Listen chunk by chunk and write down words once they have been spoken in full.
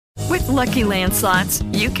Lucky Land Slots,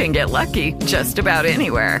 you can get lucky just about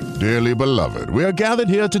anywhere. Dearly beloved, we are gathered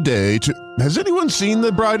here today to... Has anyone seen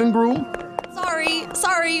the bride and groom?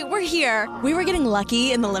 Sorry, we're here. We were getting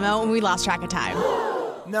lucky in the limo and we lost track of time.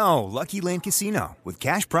 No, Lucky Land Casino, with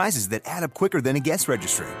cash prizes that add up quicker than a guest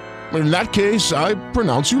registry. In that case, I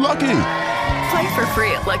pronounce you lucky. Play for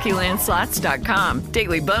free at LuckyLandSlots.com.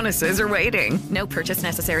 Daily bonuses are waiting. No purchase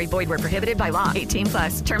necessary. Void where prohibited by law.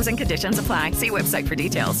 18+. Terms and conditions apply. See website for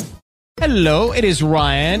details. Hello, it is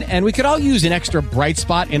Ryan, and we could all use an extra bright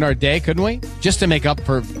spot in our day, couldn't we? Just to make up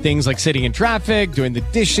for things like sitting in traffic, doing the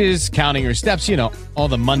dishes, counting your steps, you know, all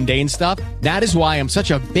the mundane stuff. That is why I'm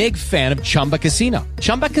such a big fan of Chumba Casino.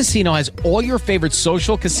 Chumba Casino has all your favorite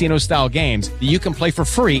social casino-style games that you can play for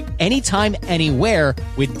free anytime, anywhere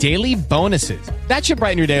with daily bonuses. That should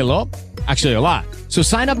brighten your day a little. Actually, a lot. So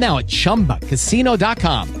sign up now at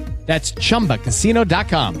ChumbaCasino.com. That's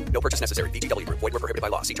ChumbaCasino.com. No purchase necessary. VGW Group. Void where prohibited by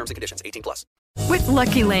law. See terms and conditions. 18+. With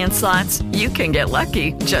Lucky Land Slots, you can get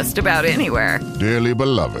lucky just about anywhere. Dearly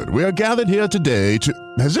beloved, we are gathered here today to...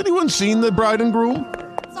 Has anyone seen the bride and groom?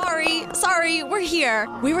 Sorry, we're here.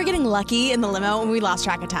 We were getting lucky in the limo and we lost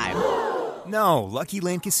track of time. No, Lucky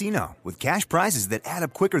Land Casino, with cash prizes that add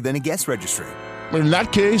up quicker than a guest registry. In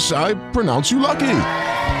that case, I pronounce you lucky.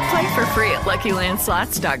 Play for free at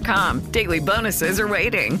LuckyLandSlots.com. Daily bonuses are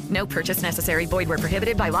waiting. No purchase necessary. Void where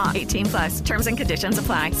prohibited by law. 18+. Terms and conditions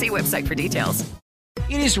apply. See website for details.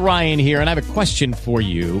 It is Ryan here, and I have a question for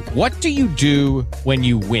you. What do you do when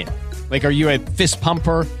you win? Like, are you a fist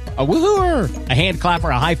pumper, a woohooer, a hand clapper,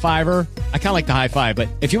 a high fiver? I kind of like the high five, but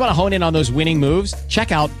if you want to hone in on those winning moves,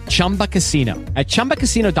 check out Chumba Casino. At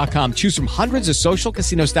ChumbaCasino.com, choose from hundreds of social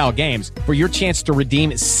casino-style games for your chance to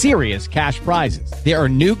redeem serious cash prizes. There are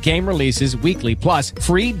new game releases weekly, plus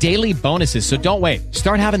free daily bonuses, so don't wait.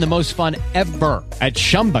 Start having the most fun ever at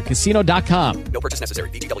ChumbaCasino.com. No purchase necessary.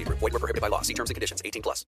 VGW Group. Void where prohibited by law. See terms and conditions.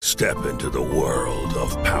 18+. Step into the world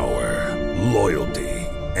of power, loyalty,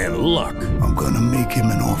 and luck. I'm gonna make him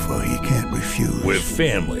an offer he can't refuse. With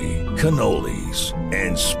family, cannolis,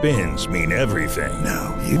 and spins mean everything.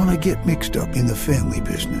 Now, you wanna get mixed up in the family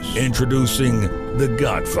business. Introducing The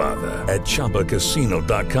Godfather at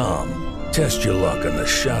ChumbaCasino.com. Test your luck in the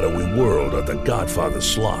shadowy world of The Godfather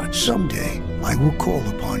slot. Someday, I will call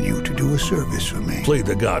upon you to do a service for me. Play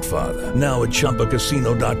The Godfather, now at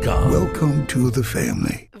ChumbaCasino.com. Welcome to the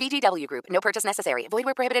family. VGW Group. No purchase necessary. Void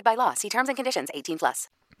where prohibited by law. See terms and conditions. 18+.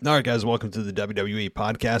 All right, guys, welcome to the WWE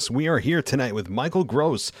podcast. We are here tonight with Michael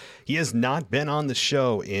Gross. He has not been on the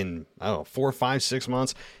show in, 4, 5, 6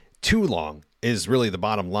 months. Too long is really the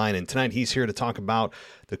bottom line. And tonight he's here to talk about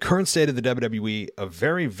the current state of the WWE, a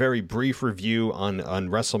very, very brief review on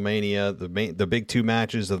WrestleMania, the big two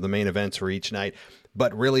matches of the main events for each night,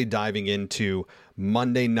 but really diving into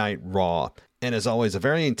Monday Night Raw. And as always, a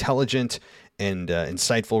very intelligent and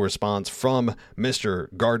insightful response from Mr.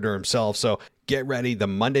 Gardner himself. So get ready. The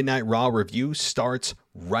Monday Night Raw review starts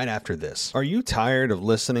right after this. Are you tired of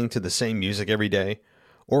listening to the same music every day?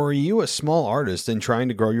 Or are you a small artist and trying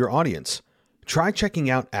to grow your audience? Try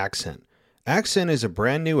checking out Accent. Accent is a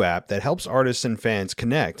brand new app that helps artists and fans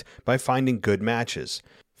connect by finding good matches.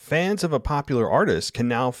 Fans of a popular artist can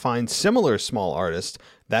now find similar small artists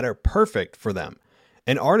that are perfect for them.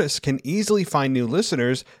 And artists can easily find new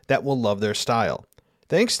listeners that will love their style.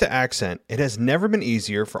 Thanks to Accent, it has never been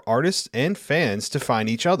easier for artists and fans to find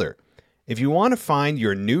each other. If you want to find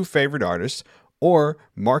your new favorite artist or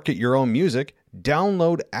market your own music,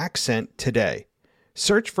 download Accent today.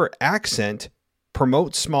 Search for Accent,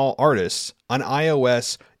 promote small artists on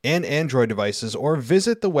iOS and Android devices, or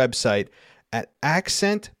visit the website at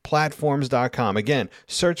accentplatforms.com. Again,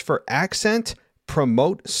 search for Accent,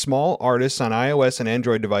 promote small artists on iOS and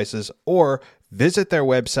Android devices, or visit their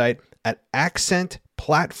website at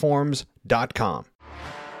accentplatforms.com.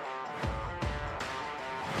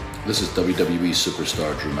 This is WWE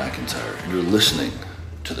superstar Drew McIntyre, and you're listening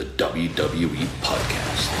to the WWE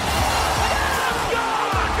Podcast.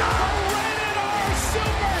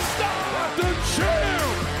 The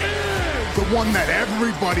champ is the one that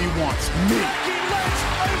everybody wants, me. Becky Lynch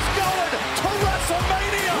is going to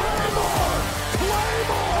WrestleMania.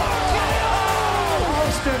 Claymore!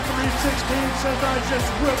 Austin 316 says I just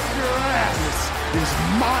whipped your ass. This is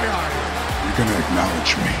my iron. You're gonna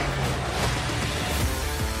acknowledge me.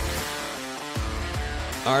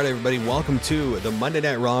 All right, everybody, welcome to the Monday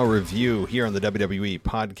Night Raw review here on the WWE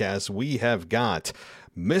podcast. We have got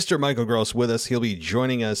Mr. Michael Gross with us. He'll be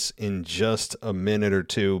joining us in just a minute or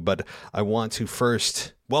two, but I want to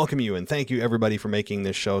first welcome you and thank you, everybody, for making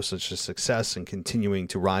this show such a success and continuing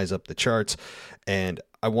to rise up the charts. And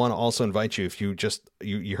I want to also invite you, if you just,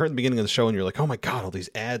 you heard the beginning of the show and you're like, oh my God, all these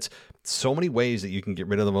ads, so many ways that you can get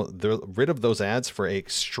rid of those ads for a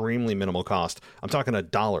extremely minimal cost. I'm talking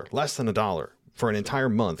 $1, less than $1. For an entire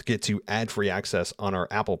month, gets you ad-free access on our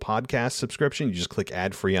Apple Podcast subscription. You just click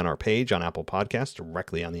ad-free on our page on Apple Podcasts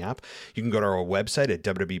directly on the app. You can go to our website at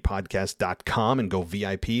www.podcast.com and go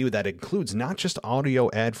VIP. That includes not just audio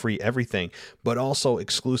ad-free everything, but also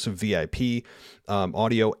exclusive VIP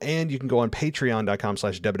audio. And you can go on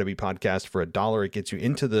patreon.com/WWE Podcast for $1. It gets you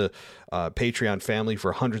into the Patreon family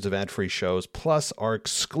for hundreds of ad-free shows, plus our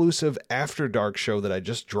exclusive After Dark show that I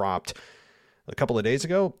just dropped a couple of days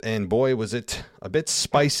ago, and boy, was it a bit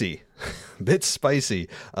spicy.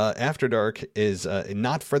 After Dark is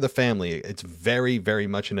not for the family. It's very, very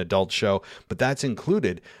much an adult show, but that's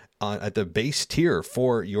included at the base tier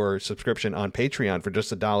for your subscription on Patreon for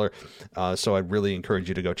just $1. So I'd really encourage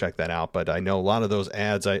you to go check that out. But I know a lot of those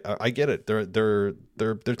ads, I get it.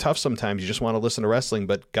 They're tough sometimes. You just want to listen to wrestling,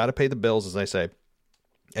 but got to pay the bills, as I say.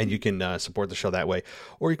 And you can support the show that way,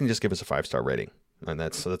 or you can just give us a 5-star rating. And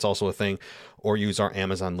that's also a thing. Or use our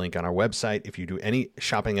Amazon link on our website. If you do any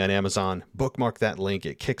shopping on Amazon, bookmark that link.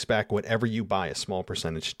 It kicks back whatever you buy, a small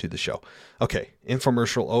percentage to the show. Okay,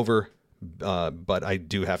 infomercial over, but I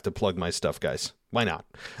do have to plug my stuff, guys. Why not?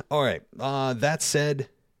 All right, that said,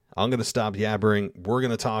 I'm going to stop yabbering. We're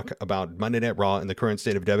going to talk about Monday Night Raw and the current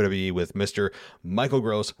state of WWE with Mr. Michael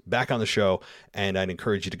Gross back on the show. And I'd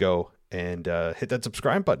encourage you to go and hit that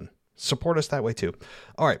subscribe button. Support us that way, too.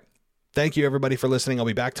 All right. Thank you, everybody, for listening. I'll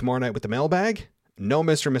be back tomorrow night with the mailbag. No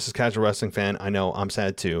Mr. and Mrs. Casual Wrestling Fan. I know, I'm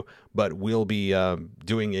sad too. But we'll be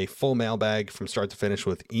doing a full mailbag from start to finish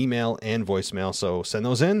with email and voicemail. So send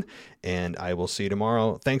those in, and I will see you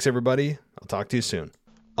tomorrow. Thanks, everybody. I'll talk to you soon.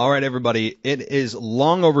 All right, everybody. It is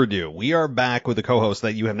long overdue. We are back with a co-host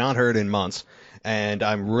that you have not heard in months. And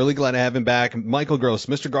I'm really glad to have him back. Michael Gross,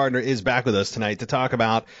 Mr. Gardner, is back with us tonight to talk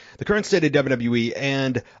about the current state of WWE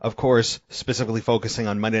and, of course, specifically focusing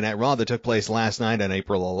on Monday Night Raw that took place last night on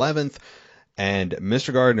April 11th. And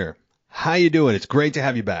Mr. Gardner, how you doing? It's great to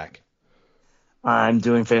have you back. I'm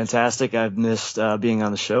doing fantastic. I've missed being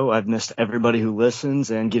on the show. I've missed everybody who listens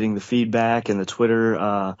and getting the feedback and the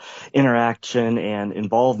Twitter interaction and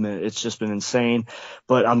involvement. It's just been insane.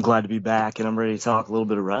 But I'm glad to be back, and I'm ready to talk a little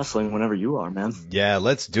bit of wrestling whenever you are, man. Yeah,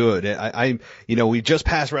 let's do it. We just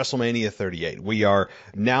passed WrestleMania 38. We are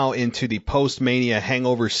now into the post-Mania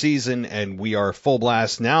hangover season, and we are full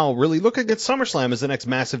blast now, really looking at SummerSlam as the next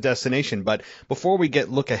massive destination. But before we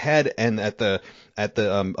look ahead and at the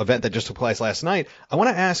event that just took place last night, I want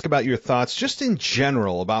to ask about your thoughts just in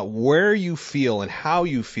general about where you feel and how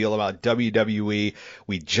you feel about WWE.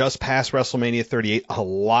 We just passed WrestleMania 38. A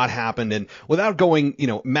lot happened, and without going,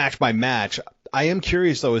 match by match, I am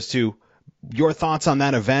curious though as to your thoughts on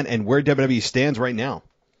that event and where WWE stands right now.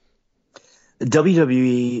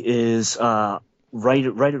 WWE is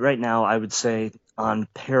right now, I would say, on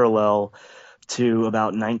parallel to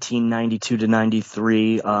about 1992 to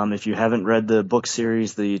 93. If you haven't read the book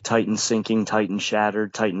series, the Titan Sinking, Titan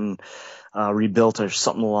Shattered, Titan Rebuilt, or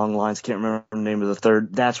something along the lines, can't remember the name of the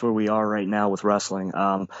third, that's where we are right now with wrestling.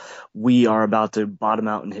 We are about to bottom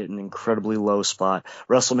out and hit an incredibly low spot.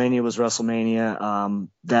 WrestleMania was WrestleMania.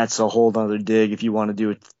 That's a whole other dig. If you want to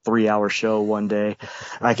do a 3-hour show one day,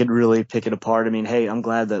 I could really pick it apart. I mean, hey, I'm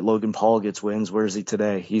glad that Logan Paul gets wins. Where is he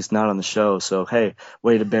today? He's not on the show. So, hey,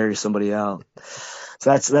 way to bury somebody out.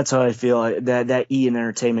 So that's how I feel. That E in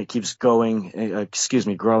entertainment keeps growing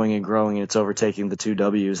and growing, and it's overtaking the 2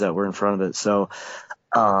 W's that were in front of it. So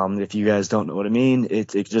if you guys don't know what I mean,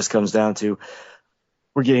 it just comes down to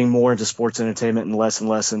we're getting more into sports entertainment and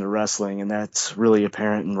less into wrestling, and that's really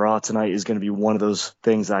apparent. And Raw tonight is going to be one of those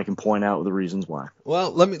things that I can point out with the reasons why.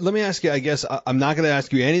 Well, let me ask you, I guess I'm not going to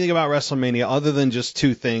ask you anything about WrestleMania other than just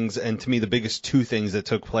 2 things, and to me the biggest 2 things that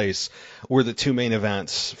took place were the 2 main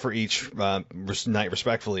events for each night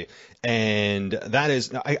respectively. And that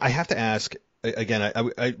is, I have to ask,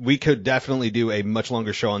 again, we could definitely do a much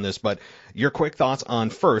longer show on this, but your quick thoughts on,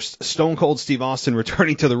 first, Stone Cold Steve Austin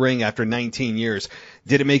returning to the ring after 19 years.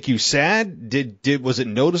 Did it make you sad? Was it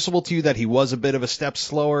noticeable to you that he was a bit of a step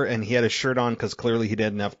slower and he had his shirt on because clearly he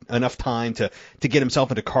didn't have enough time to get himself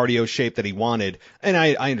into cardio shape that he wanted? And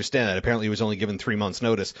I understand that. Apparently he was only given 3 months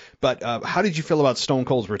notice. But how did you feel about Stone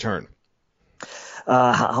Cold's return?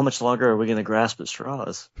 How much longer are we going to grasp at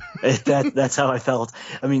straws? That's how I felt.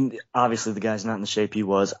 I mean, obviously the guy's not in the shape he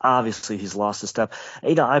was. Obviously he's lost his step.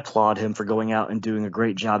 I applaud him for going out and doing a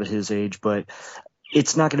great job at his age, but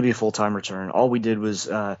it's not going to be a full-time return. All we did was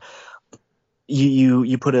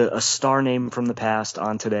you put a star name from the past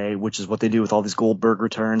on today, which is what they do with all these Goldberg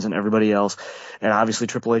returns and everybody else. And obviously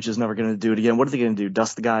Triple H is never going to do it again. What are they going to do?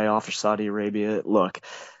 Dust the guy off for Saudi Arabia? Look,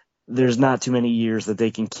 there's not too many years that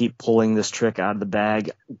they can keep pulling this trick out of the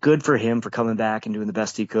bag. Good for him for coming back and doing the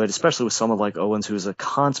best he could, especially with someone like Owens, who is a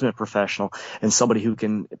consummate professional and somebody who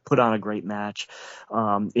can put on a great match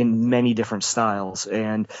in many different styles.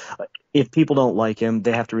 And if people don't like him,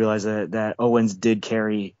 they have to realize that Owens did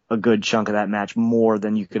carry a good chunk of that match, more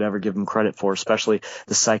than you could ever give him credit for, especially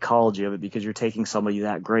the psychology of it, because you're taking somebody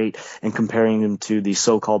that great and comparing him to the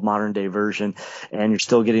so-called modern day version, and you're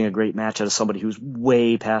still getting a great match out of somebody who's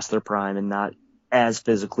way past their prime and not as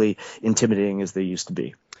physically intimidating as they used to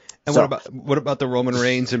be. And what about the Roman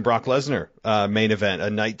Reigns and Brock Lesnar main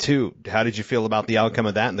event, night 2? How did you feel about the outcome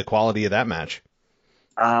of that and the quality of that match?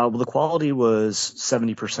 Well, the quality was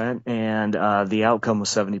 70%, and the outcome was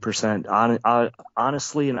 70%.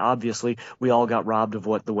 Honestly and obviously, we all got robbed of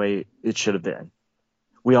the way it should have been.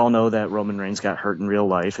 We all know that Roman Reigns got hurt in real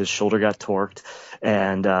life. His shoulder got torqued,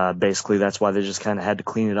 and basically that's why they just kind of had to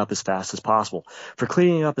clean it up as fast as possible. For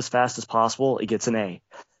cleaning it up as fast as possible, it gets an A.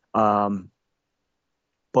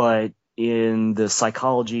 But in the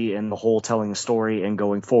psychology and the whole telling a story and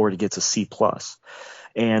going forward, it gets a C+.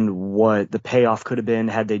 And what the payoff could have been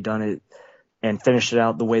had they done it and finished it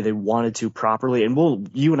out the way they wanted to properly. And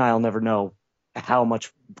you and I will never know how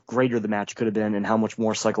much greater the match could have been and how much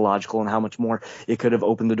more psychological and how much more it could have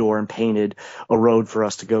opened the door and painted a road for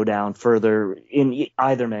us to go down further in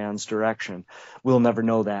either man's direction. We'll never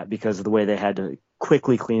know that because of the way they had to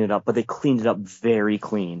quickly clean it up, but they cleaned it up very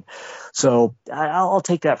clean. So I'll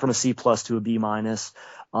take that from a C+ to a B-.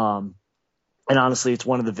 And honestly, it's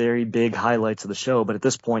one of the very big highlights of the show. But at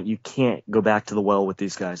this point, you can't go back to the well with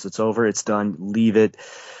these guys. It's over. It's done. Leave it.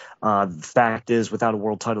 The fact is, without a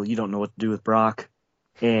world title, you don't know what to do with Brock.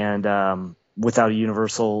 And without a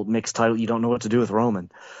universal mixed title, you don't know what to do with Roman.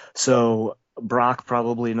 So Brock,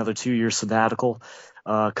 probably another 2 years sabbatical.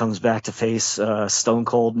 Comes back to face Stone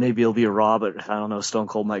Cold. Maybe it'll be a Raw, but I don't know. Stone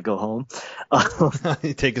Cold might go home.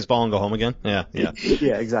 Take his ball and go home again? Yeah.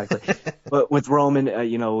 Yeah, exactly. But with Roman,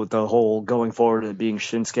 the whole going forward and being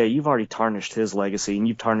Shinsuke, you've already tarnished his legacy, and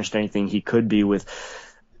you've tarnished anything he could be with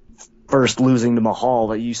first losing to Mahal,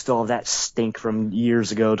 that you still have that stink from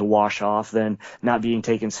years ago to wash off, then not being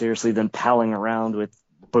taken seriously, then palling around with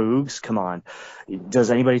Boogs. Come on.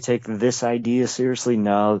 Does anybody take this idea seriously?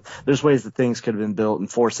 No. There's ways that things could have been built, and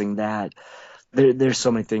forcing that. There's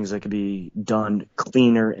so many things that could be done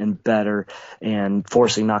cleaner and better, and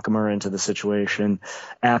forcing Nakamura into the situation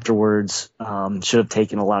afterwards should have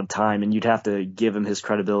taken a lot of time, and you'd have to give him his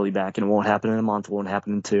credibility back, and it won't happen in a month, it won't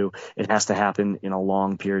happen in 2. It has to happen in a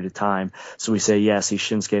long period of time. So we say, yes, he's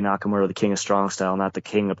Shinsuke Nakamura, the king of strong style, not the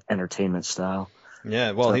king of entertainment style.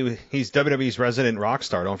 Yeah, well, he's WWE's resident rock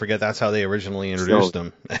star. Don't forget that's how they originally introduced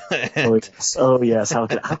him. Oh yes, how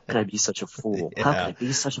could I be such a fool? Yeah. How could I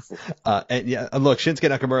be such a fool? Look, Shinsuke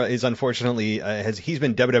Nakamura is unfortunately he's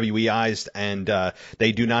been WWEized, and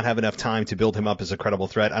they do not have enough time to build him up as a credible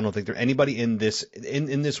threat. I don't think anybody in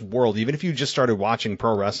this world, even if you just started watching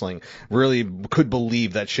pro wrestling, really could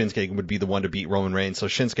believe that Shinsuke would be the one to beat Roman Reigns. So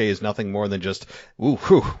Shinsuke is nothing more than just,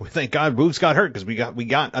 thank God Boogs got hurt, because we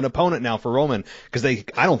got an opponent now for Roman. Because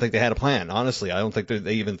I don't think they had a plan. Honestly, I don't think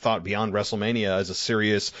they even thought beyond WrestleMania as a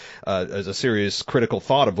serious critical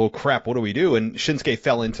thought of, oh crap, what do we do? And Shinsuke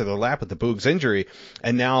fell into their lap with the Boogs injury,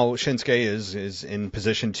 and now Shinsuke is in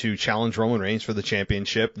position to challenge Roman Reigns for the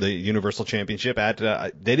championship, the Universal Championship.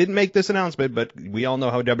 They didn't make this announcement, but we all know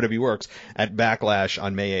how WWE works, at Backlash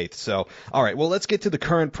on May 8th. So, all right, well, let's get to the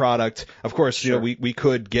current product. Of course, sure. We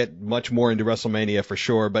could get much more into WrestleMania for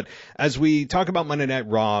sure, but as we talk about Monday Night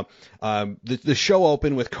Raw, the show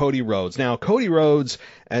opened with Cody Rhodes. Now, Cody Rhodes,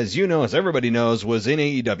 as you know, as everybody knows, was in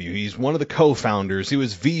AEW. He's one of the co-founders. He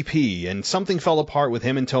was VP, and something fell apart with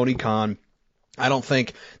him and Tony Khan. I don't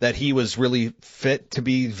think that he was really fit to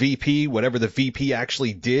be VP. Whatever the VP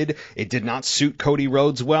actually did, it did not suit Cody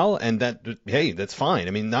Rhodes well, and that's fine.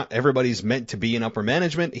 I mean, not everybody's meant to be in upper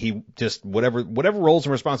management. He just, whatever roles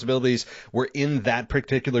and responsibilities were in that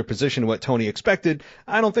particular position, what Tony expected,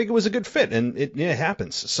 I don't think it was a good fit, and it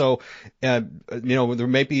happens. So, there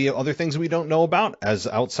may be other things we don't know about as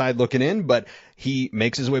outside looking in, but he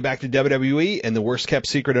makes his way back to WWE, and the worst kept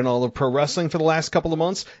secret in all of pro wrestling for the last couple of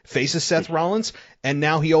months, faces Seth Rollins, and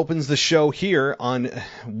now he opens the show here on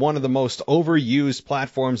one of the most overused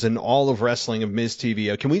platforms in all of wrestling, of Miz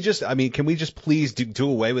TV. Can we just please do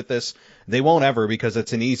away with this? They won't ever, because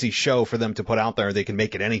it's an easy show for them to put out there. They can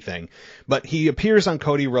make it anything. But he appears on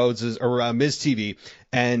Cody Rhodes' or Miz TV,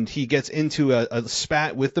 and he gets into a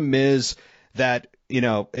spat with the Miz that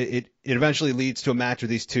it eventually leads to a match with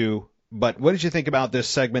these two. But what did you think about this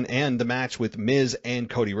segment and the match with Miz and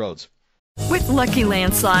Cody Rhodes? With Lucky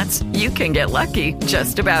Land Slots, you can get lucky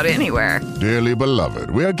just about anywhere. Dearly beloved,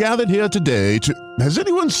 we are gathered here today to... Has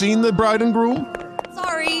anyone seen the bride and groom?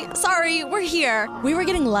 Sorry, we're here. We were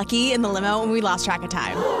getting lucky in the limo and we lost track of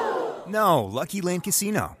time. No, Lucky Land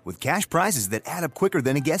Casino, with cash prizes that add up quicker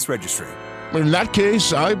than a guest registry. In that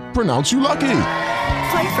case, I pronounce you lucky.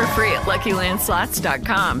 Play for free at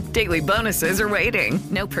LuckyLandSlots.com. Daily bonuses are waiting.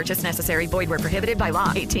 No purchase necessary. Void where prohibited by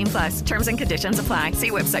law. 18+. Terms and conditions apply.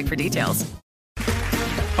 See website for details.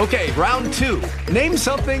 Okay, round two. Name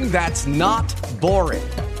something that's not boring.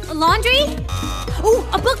 A laundry? Ooh,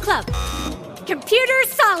 a book club. Computer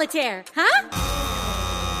solitaire, huh?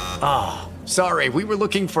 Ah, oh, sorry. We were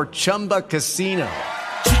looking for Chumba Casino.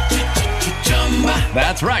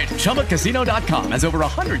 That's right. ChumbaCasino.com has over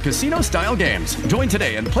 100 casino-style games. Join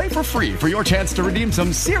today and play for free for your chance to redeem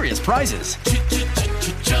some serious prizes.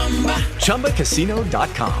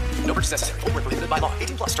 ChumbaCasino.com. No purchase necessary. Void where prohibited by law.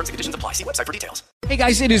 18+. Terms and conditions apply. See website for details. Hey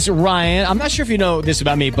guys, it is Ryan. I'm not sure if you know this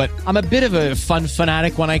about me, but I'm a bit of a fun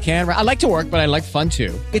fanatic when I can. I like to work, but I like fun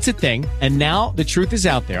too. It's a thing. And now the truth is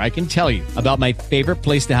out there. I can tell you about my favorite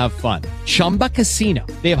place to have fun. Chumba Casino.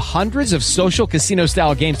 They have hundreds of social casino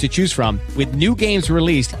style games to choose from with new games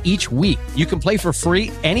released each week. You can play for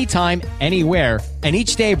free anytime, anywhere. And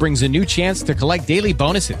each day brings a new chance to collect daily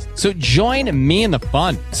bonuses. So join me in the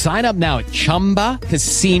fun. Sign up now at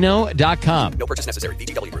ChumbaCasino.com. No purchase necessary.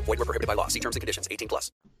 VGW. Void where prohibited by law. See terms and conditions.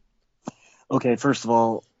 18+. Okay, first of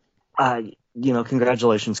all,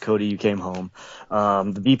 congratulations, Cody. You came home.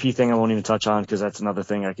 The BP thing I won't even touch on because that's another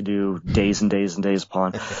thing I could do days and days and days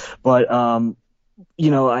upon. But,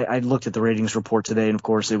 I looked at the ratings report today, and of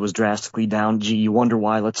course it was drastically down. Gee, you wonder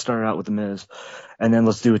why. Let's start out with The Miz. And then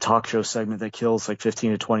let's do a talk show segment that kills like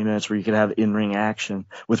 15 to 20 minutes where you could have in-ring action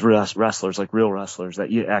with wrestlers, like real wrestlers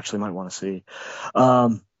that you actually might want to see.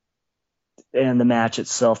 And the match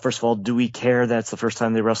itself, first of all, do we care that it's the first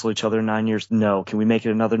time they wrestle each other in 9 years? No. Can we make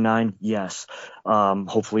it another 9? Yes.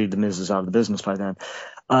 Hopefully The Miz is out of the business by then.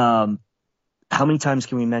 How many times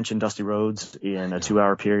can we mention Dusty Rhodes in a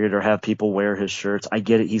 2-hour period or have people wear his shirts? I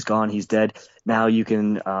get it. He's gone. He's dead. Now you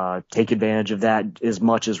can take advantage of that as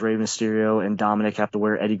much as Rey Mysterio and Dominic have to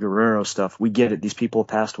wear Eddie Guerrero stuff. We get it. These people have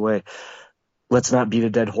passed away. Let's not beat a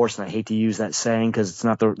dead horse, and I hate to use that saying because it's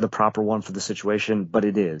not the proper one for the situation, but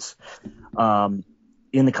it is. In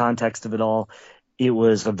the context of it all, it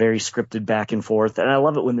was a very scripted back and forth, and I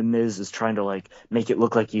love it when The Miz is trying to make it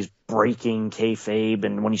look like he's breaking kayfabe,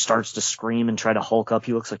 and when he starts to scream and try to hulk up,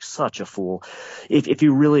 he looks like such a fool. If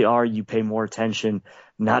you really are, you pay more attention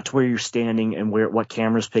not to where you're standing and what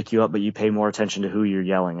cameras pick you up, but you pay more attention to who you're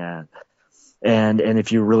yelling at. And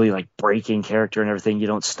if you're really breaking character and everything, you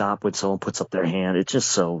don't stop when someone puts up their hand. It's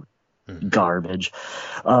just so garbage.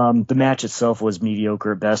 The match itself was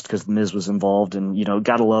mediocre at best because The Miz was involved, and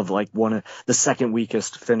gotta love one of the second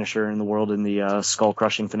weakest finisher in the world in the skull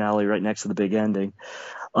crushing finale right next to the big ending.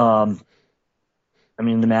 The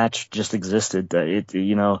match just existed. It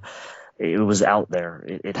was out there.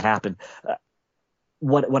 It happened.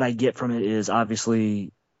 What I get from it is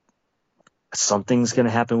obviously something's going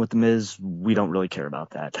to happen with The Miz. We don't really care about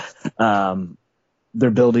that. They're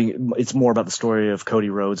building, it's more about the story of Cody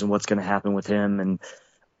Rhodes and what's going to happen with him. And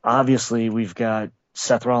obviously we've got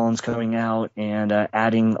Seth Rollins coming out and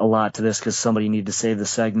adding a lot to this because somebody needed to save the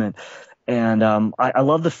segment. And I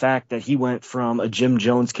love the fact that he went from a Jim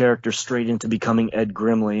Jones character straight into becoming Ed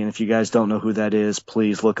Grimley. And if you guys don't know who that is,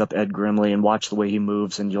 please look up Ed Grimley and watch the way he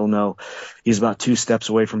moves, and you'll know he's about 2 steps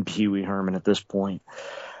away from Pee Wee Herman at this point.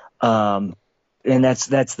 And that's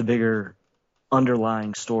the bigger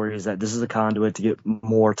underlying story, is that this is a conduit to get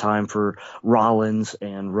more time for Rollins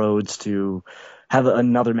and Rhodes to have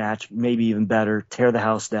another match, maybe even better, tear the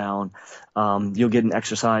house down. You'll get an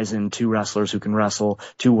exercise in 2 wrestlers who can wrestle,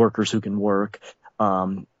 2 workers who can work.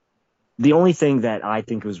 The only thing that I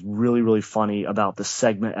think was really, really funny about the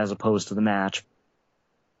segment as opposed to the match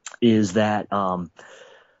is that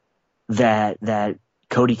that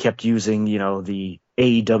Cody kept using, the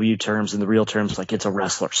AEW terms and the real terms, like it's a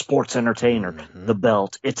wrestler, sports entertainer, the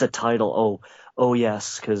belt, it's a title. Oh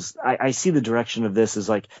yes, because I see the direction of this as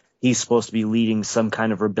he's supposed to be leading some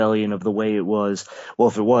kind of rebellion of the way it was. Well,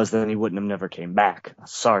 if it was, then he wouldn't have never came back.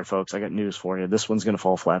 Sorry, folks, I got news for you. This one's going to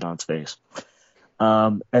fall flat on its face.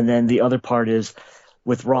 And then the other part is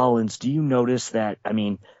with Rollins. Do you notice that?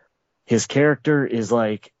 His character is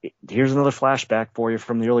here's another flashback for you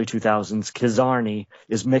from the early 2000s. Kizarny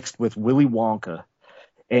is mixed with Willy Wonka.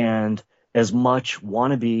 And as much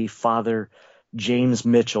wannabe father James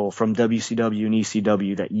Mitchell from WCW and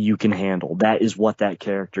ECW that you can handle. That is what that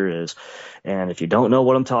character is. And if you don't know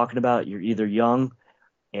what I'm talking about, you're either young,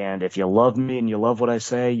 and if you love me and you love what I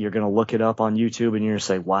say, you're going to look it up on YouTube and you're going to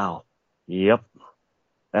say, wow, yep,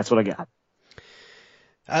 that's what I got.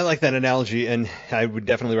 I like that analogy, and I would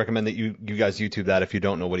definitely recommend that you guys YouTube that if you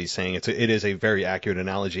don't know what he's saying. It is a very accurate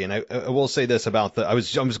analogy, and I will say this about I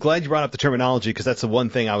was glad you brought up the terminology, because that's the one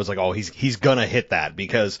thing I was like, oh, he's gonna hit that,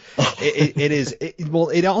 because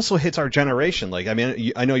it also hits our generation. Like, I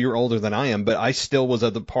mean, I know you're older than I am, but I still was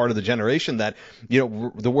the part of the generation that, you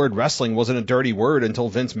know, the word wrestling wasn't a dirty word until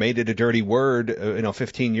Vince made it a dirty word,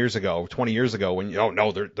 15 years ago, 20 years ago, when, oh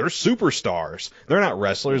no, they're superstars. They're not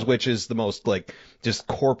wrestlers, which is the most like just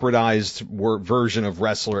corporatized version of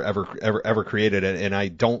wrestler ever created, and I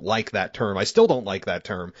don't like that term. I still don't like that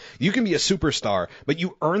term. You can be a superstar, but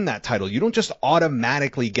you earn that title. You don't just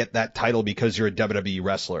automatically get that title because you're a WWE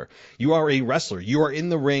wrestler. You are a wrestler. You are in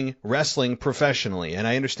the ring wrestling professionally, and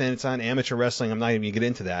I understand it's on amateur wrestling. I'm not even going to get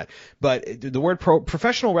into that, but the word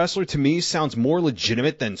professional wrestler to me sounds more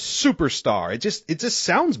legitimate than superstar. It just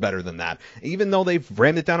sounds better than that, even though they've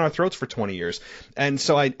rammed it down our throats for 20 years. And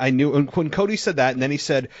so I knew, and when Cody said that, and then he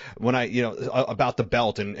said, when about the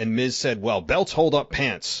belt, and Miz said, well, belts hold up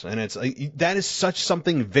pants, and it's that is such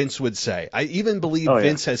something Vince would say. I even believe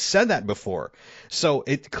Vince has said that before, so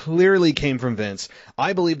it clearly came from Vince.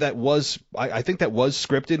 I believe that I think that was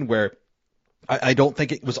scripted, where I don't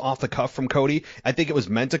think it was off the cuff from Cody. I think it was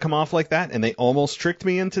meant to come off like that, and they almost tricked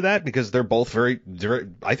me into that, because they're both very,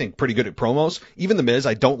 I think, pretty good at promos. Even The Miz,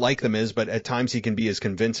 I don't like The Miz, but at times he can be as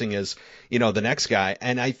convincing as, the next guy.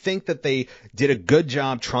 And I think that they did a good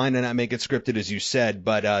job trying to not make it scripted, as you said,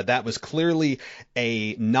 but that was clearly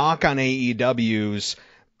a knock on AEW's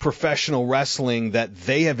professional wrestling that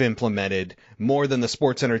they have implemented more than the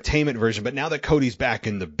sports entertainment version. But now that Cody's back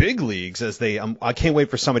in the big leagues, I can't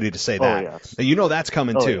wait for somebody to say that. Yes. That's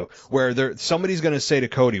coming too, yes. Where somebody's going to say to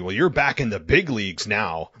Cody, well, you're back in the big leagues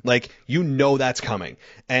now. Like, that's coming.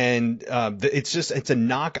 And it's a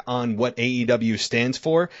knock on what AEW stands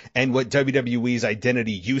for and what WWE's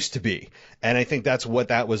identity used to be. And I think that's what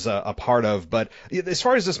that was a part of. But as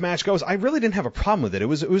far as this match goes, I really didn't have a problem with it. It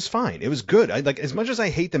was fine. It was good. As much as I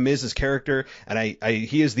hate The Miz's character, and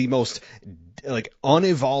he is the most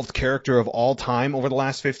unevolved character of all time over the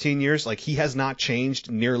last 15 years. Like, he has not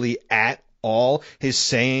changed nearly at all. His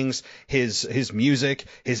sayings, his music,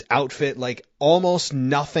 his outfit, almost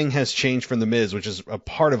nothing has changed from The Miz, which is a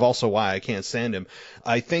part of also why I can't stand him.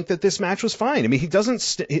 I think that this match was fine. I mean,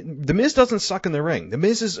 The Miz doesn't suck in the ring. The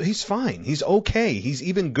Miz he's fine. He's okay. He's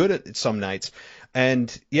even good at some nights.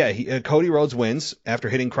 And Cody Rhodes wins after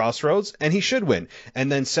hitting Crossroads, and he should win.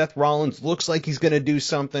 And then Seth Rollins looks like he's going to do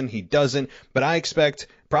something. He doesn't. But I expect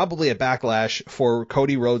probably a backlash for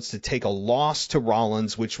Cody Rhodes to take a loss to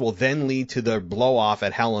Rollins, which will then lead to the blow-off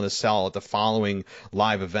at Hell in a Cell at the following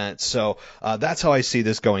live event. So that's how I see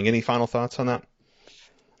this going. Any final thoughts on that?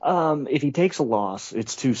 If he takes a loss,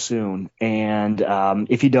 it's too soon. And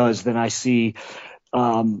if he does, then I see...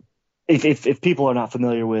 If people are not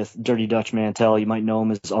familiar with Dirty Dutch Mantel, you might know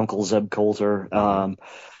him as Uncle Zeb Coulter.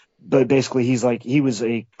 But basically, he was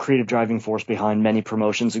a creative driving force behind many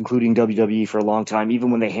promotions, including WWE for a long time.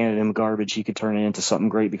 Even when they handed him garbage, he could turn it into something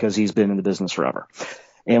great because he's been in the business forever.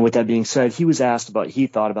 And with that being said, he was asked he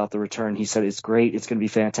thought about the return. He said, it's great. It's going to be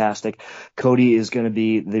fantastic. Cody is going to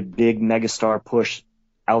be the big megastar push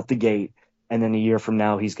out the gate. And then a year from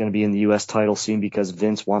now, he's going to be in the U.S. title scene because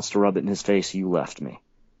Vince wants to rub it in his face. You left me.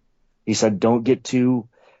 He said, don't get too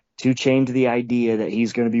chained to the idea that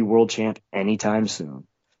he's going to be world champ anytime soon.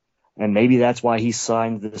 And maybe that's why he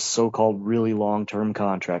signed this so-called really long-term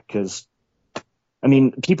contract. Because, I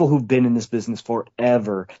mean, people who've been in this business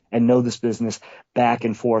forever and know this business back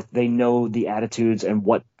and forth, they know the attitudes and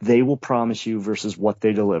what they will promise you versus what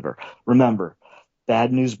they deliver. Remember,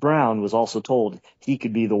 Bad News Brown was also told he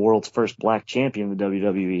could be the world's first black champion in the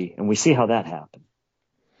WWE. And we see how that happened.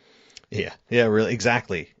 Yeah, really,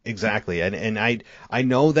 exactly. And I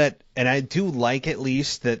know that, and I do like at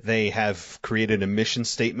least that they have created a mission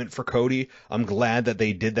statement for Cody. I'm glad that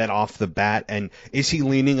they did that off the bat. And is he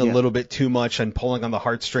leaning a little bit too much and pulling on the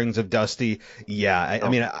heartstrings of Dusty? Yeah, I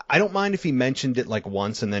mean, I don't mind if he mentioned it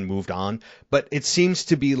once and then moved on, but it seems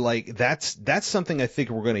to be that's something I think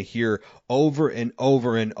we're going to hear over and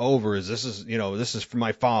over and over. This is for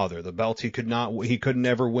my father, the belt he could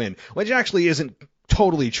never win, which actually isn't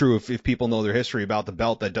totally true if people know their history about the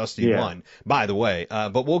belt that Dusty won, by the way.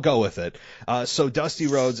 But we'll go with it. So Dusty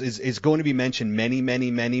Rhodes is going to be mentioned many, many,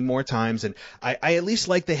 many more times. And I at least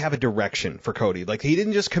like they have a direction for Cody. Like, he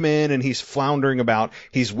didn't just come in and he's floundering about.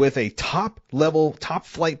 He's with a top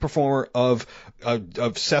flight performer of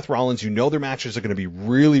Seth Rollins. You know their matches are going to be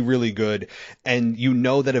really, really good. And you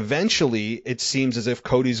know that eventually it seems as if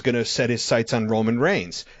Cody's going to set his sights on Roman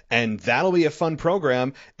Reigns. And that'll be a fun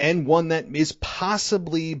program, and one that is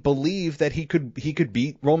possibly believed that he could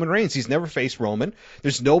beat Roman Reigns. He's never faced Roman.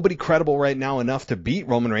 There's nobody credible right now enough to beat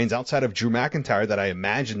Roman Reigns outside of Drew McIntyre that I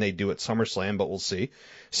imagine they do at SummerSlam, but we'll see.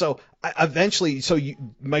 So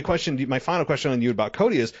my final question on you about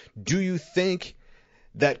Cody is, do you think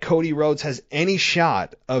that Cody Rhodes has any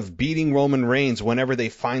shot of beating Roman Reigns whenever they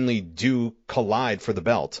finally do collide for the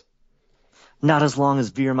belt? Not as long as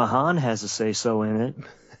Veer Mahan has a say-so in it.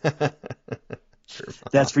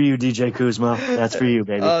 That's for you, DJ Kuzma. That's for you,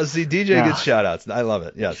 baby. Oh, see, DJ gets shout-outs. I love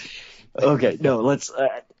it. Yes. Okay, no, let's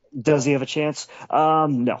does he have a chance?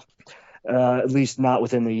 No. At least not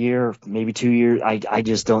within the year, maybe 2 years. I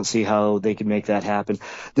just don't see how they can make that happen.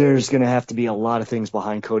 There's going to have to be a lot of things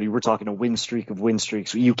behind Cody. We're talking a win streak of win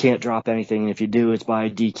streaks. You can't drop anything, and if you do, it's by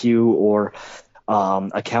DQ or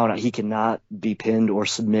a count out. He cannot be pinned or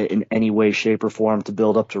submit in any way, shape, or form to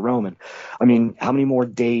build up to Roman. I mean, how many more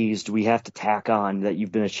days do we have to tack on that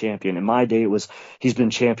you've been a champion? In my day, it was he's been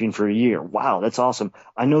champion for a year. Wow, that's awesome.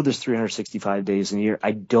 I know there's 365 days in a year.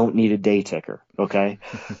 I don't need a day ticker, okay?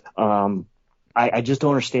 I just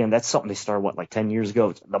don't understand. That's something they started, like 10 years ago?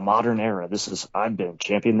 It's the modern era. I've been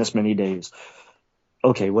champion this many days.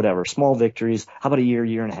 Okay, whatever. Small victories. How about a year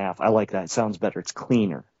and a half? I like that. It sounds better. It's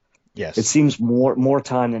cleaner. Yes. It seems more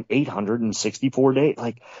time than 864 days.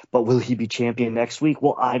 But will he be champion next week?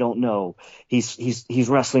 Well, I don't know. He's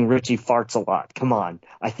wrestling Richie Farts a lot. Come on.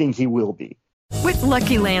 I think he will be. With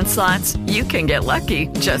Lucky Land Slots, you can get lucky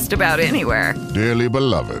just about anywhere. Dearly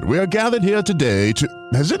beloved, we are gathered here today to...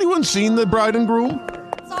 Has anyone seen the bride and groom?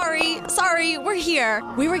 Sorry, we're here.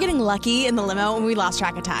 We were getting lucky in the limo and we lost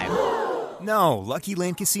track of time. No, Lucky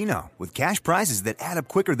Land Casino, with cash prizes that add up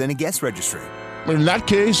quicker than a guest registry. In that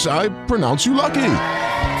case, I pronounce you lucky.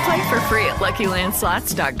 Play for free at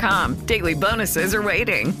LuckyLandSlots.com. Daily bonuses are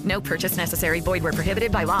waiting. No purchase necessary. Void where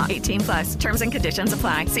prohibited by law. 18+. Terms and conditions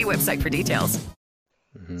apply. See website for details.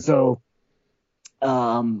 Mm-hmm. So,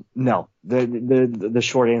 no. The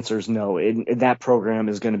short answer is no. That program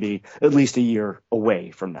is going to be at least a year away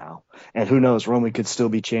from now. And who knows, Roman could still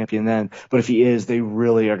be champion then. But if he is, they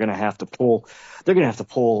really are going to have to pull. They're going to have to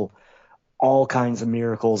pull all kinds of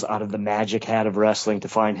miracles out of the magic hat of wrestling to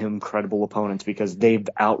find him credible opponents, because they've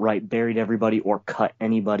outright buried everybody or cut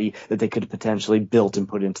anybody that they could have potentially built and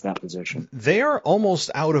put into that position. They are almost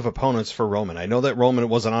out of opponents for Roman. I know that Roman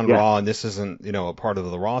wasn't on Raw, and this isn't, a part of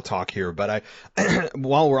the Raw talk here, but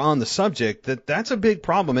while we're on the subject, that's a big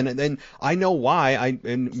problem. And I know why.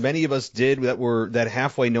 And many of us did that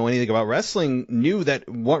halfway know anything about wrestling knew that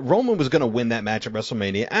Roman was going to win that match at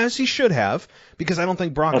WrestleMania, as he should have, because I don't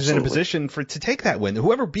think Brock is in a position to take that win.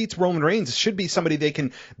 Whoever beats Roman Reigns should be somebody they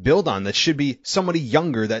can build on. That should be somebody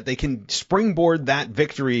younger that they can springboard that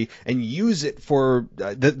victory and use it for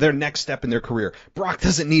their next step in their career. Brock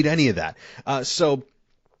doesn't need any of that. So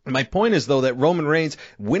my point is, though, that Roman Reigns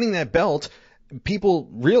winning that belt, people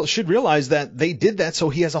should realize that they did that so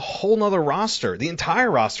he has a whole nother roster, the entire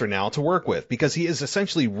roster now to work with, because he has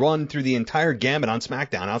essentially run through the entire gamut on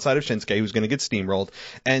SmackDown outside of Shinsuke, who's going to get steamrolled.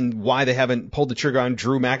 And why they haven't pulled the trigger on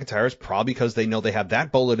Drew McIntyre is probably because they know they have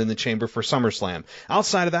that bullet in the chamber for SummerSlam.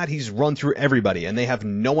 Outside of that, he's run through everybody, and they have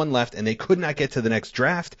no one left, and they could not get to the next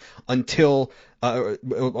draft until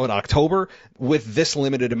October with this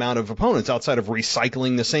limited amount of opponents outside of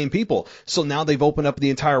recycling the same people. So now they've opened up the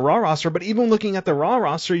entire Raw roster, but even looking at the Raw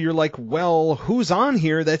roster, you're like, well, who's on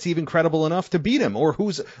here that's even credible enough to beat him, or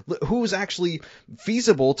who's actually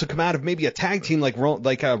feasible to come out of maybe a tag team like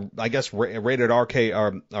I guess Rated RK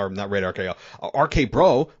or not Rated RK, RK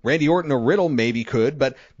Bro, Randy Orton or Riddle maybe could,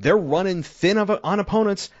 but they're running thin on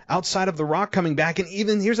opponents outside of The Rock coming back. And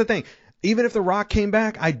even here's the thing. Even if The Rock came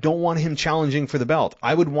back, I don't want him challenging for the belt.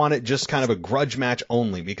 I would want it just kind of a grudge match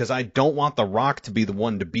only, because I don't want The Rock to be the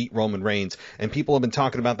one to beat Roman Reigns. And people have been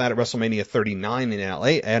talking about that at WrestleMania 39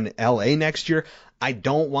 in LA next year. I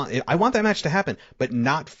want that match to happen, but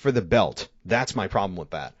not for the belt. That's my problem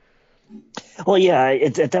with that. Well, yeah,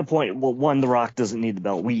 at that point, The Rock doesn't need the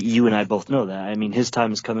belt. You and I both know that. I mean, his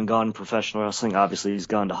time has come and gone in professional wrestling. Obviously, he's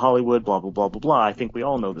gone to Hollywood, blah, blah, blah, blah, blah. I think we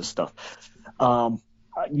all know this stuff.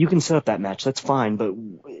 You can set up that match, that's fine, but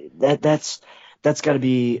that's got to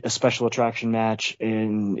be a special attraction match,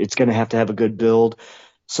 and it's going to have a good build.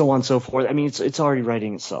 so on and so forth. I mean, it's already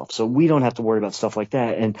writing itself. So we don't have to worry about stuff like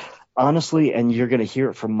that. And honestly, and you're going to hear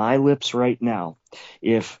it from my lips right now,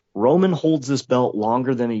 if Roman holds this belt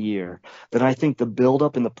longer than a year, then I think the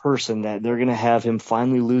buildup in the person that they're going to have him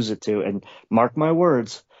finally lose it to, and mark my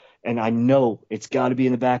words, and I know it's got to be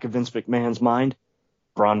in the back of Vince McMahon's mind,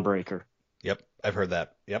 Braun Breaker. Yep, I've heard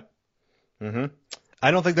that. Yep. Mm-hmm.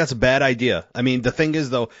 I don't think that's a bad idea. I mean, the thing is,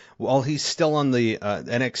 though, while he's still on the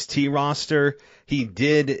NXT roster, he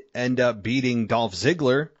did end up beating Dolph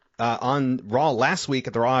Ziggler on Raw last week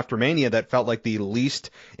at the Raw After Mania. That felt like the least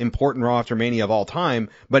important Raw After Mania of all time,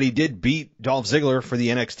 but he did beat Dolph Ziggler for the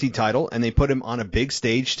NXT title, and they put him on a big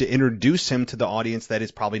stage to introduce him to the audience that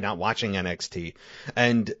is probably not watching NXT.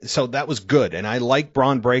 And so that was good, and I like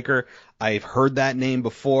Braun Breaker. I've heard that name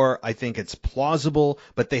before. I think it's plausible,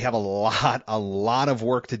 but they have a lot of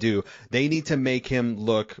work to do. They need to make him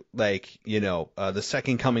look like, the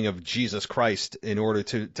second coming of Jesus Christ in order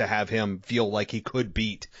to have him feel like he could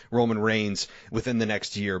beat Roman Reigns within the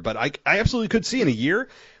next year. But I absolutely could see in a year,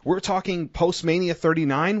 we're talking post-Mania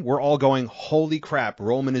 39, we're all going, holy crap,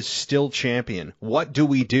 Roman is still champion. What do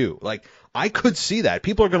we do? Like, I could see that.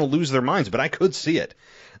 People are going to lose their minds, but I could see it.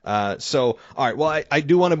 All right. Well, I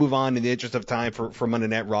do want to move on in the interest of time for Monday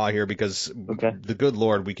Night Raw here, because the good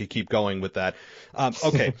Lord, we could keep going with that.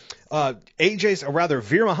 Okay. Veer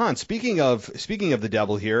Mahaan. Speaking of the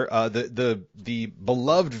devil here, the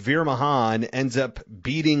beloved Veer Mahaan ends up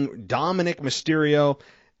beating Dominic Mysterio.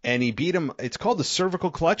 And he beat him. It's called the cervical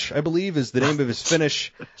clutch, I believe, is the name of his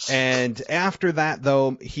finish. And after that,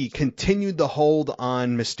 though, he continued the hold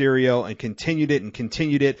on Mysterio and continued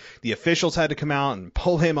it. The officials had to come out and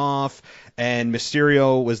pull him off. And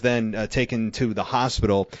Mysterio was then taken to the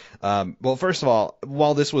hospital. Well, first of all,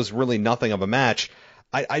 while this was really nothing of a match,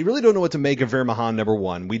 I really don't know what to make of Veer Mahaan, number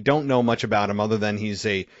one. We don't know much about him other than he's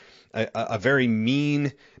a very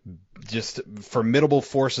mean, just formidable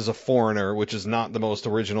force as a foreigner, which is not the most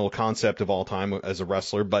original concept of all time as a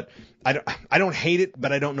wrestler. But I don't hate it,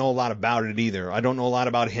 but I don't know a lot about it either. I don't know a lot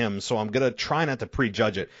about him, so I'm gonna try not to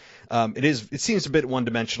prejudge it. It seems a bit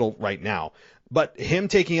one-dimensional right now. But him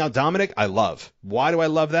taking out Dominic, I love. Why do I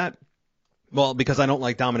love that? Well, because I don't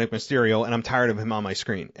like Dominic Mysterio, and I'm tired of him on my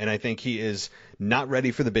screen. And I think he is not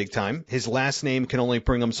ready for the big time. His last name can only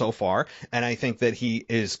bring him so far. And I think that he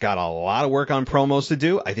is got a lot of work on promos to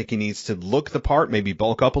do. I think he needs to look the part, maybe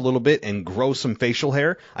bulk up a little bit, and grow some facial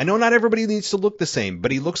hair. I know not everybody needs to look the same,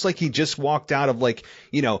 but he looks like he just walked out of, like,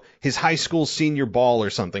 his high school senior ball or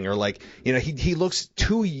something. Or like, he looks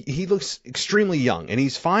extremely young, and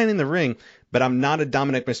he's fine in the ring. But I'm not a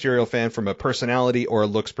Dominic Mysterio fan from a personality or a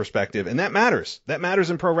looks perspective. And that matters. That matters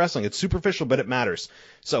in pro wrestling. It's superficial, but it matters.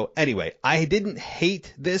 So anyway, I didn't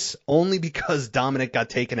hate this only because Dominic got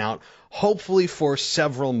taken out, hopefully for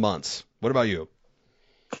several months. What about you?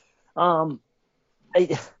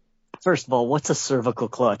 First of all, what's a cervical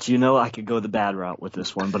clutch? I could go the bad route with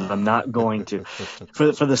this one, but I'm not going to,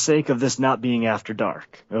 for the sake of this not being after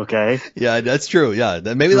dark. Okay. Yeah, that's true. Yeah,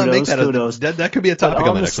 maybe that makes that could be a topic. All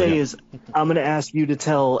I'm going to say is I'm going to ask you to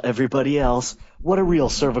tell everybody else what a real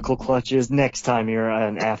cervical clutch is next time you're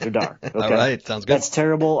on After Dark. Okay? All right, sounds good. That's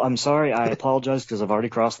terrible. I'm sorry. I apologize because I've already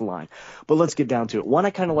crossed the line. But let's get down to it. One, I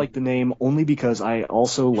kind of like the name only because I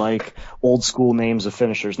also like old school names of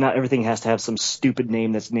finishers. Not everything has to have some stupid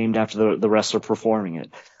name that's named after the wrestler performing it.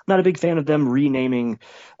 I'm not a big fan of them renaming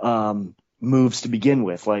moves to begin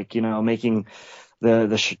with, like, making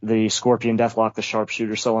the Scorpion Deathlock the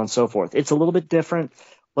Sharpshooter, so on and so forth. It's a little bit different.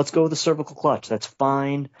 Let's go with the cervical clutch. That's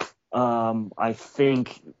fine. I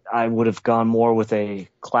think I would have gone more with a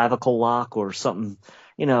clavicle lock or something,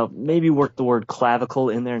 maybe work the word clavicle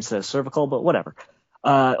in there instead of cervical, but whatever.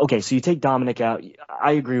 Okay, so you take Dominic out.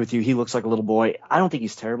 I agree with you. He looks like a little boy. I don't think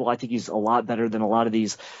he's terrible. I think he's a lot better than a lot of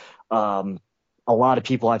these, a lot of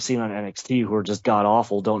people I've seen on NXT who are just god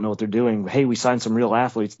awful, don't know what they're doing. Hey, we signed some real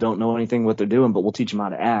athletes, don't know anything what they're doing, but we'll teach them how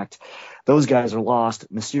to act. Those guys are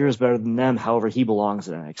lost. Mysterio is better than them. However, he belongs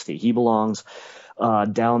in NXT. He belongs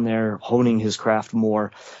down there, honing his craft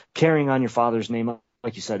more, carrying on your father's name.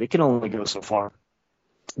 Like you said, it can only go so far.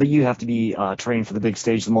 But you have to be trained for the big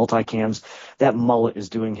stage, the multicams. That mullet is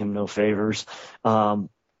doing him no favors. The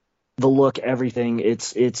look, everything,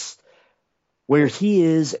 it's where he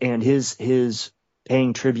is, and his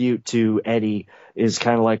paying tribute to Eddie is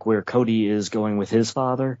kind of like where Cody is going with his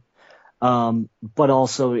father. But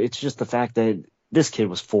also, it's just the fact that this kid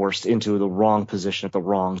was forced into the wrong position at the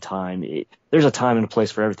wrong time. There's a time and a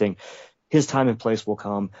place for everything. His time and place will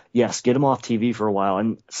come. Yes, get him off TV for a while.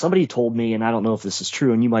 And somebody told me, and I don't know if this is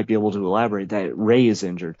true, and you might be able to elaborate, that Ray is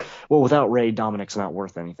injured. Well, without Ray, Dominic's not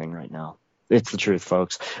worth anything right now. It's the truth,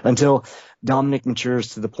 folks. Until Dominic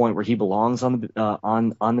matures to the point where he belongs on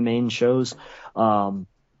the main shows,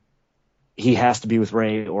 he has to be with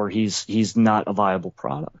Ray, or he's not a viable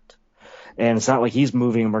product. And it's not like he's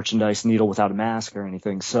moving a merchandise needle without a mask or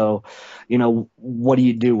anything. So, what do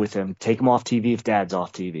you do with him? Take him off TV if Dad's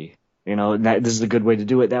off TV. This is a good way to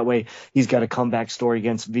do it. That way, he's got a comeback story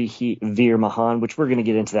against Veer Mahan, which we're going to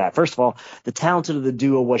get into that. First of all, the talented of the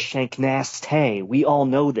duo was Shanknasty. We all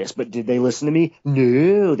know this, but did they listen to me?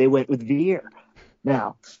 No, they went with Veer.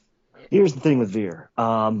 Now, here's the thing with Veer.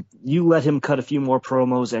 You let him cut a few more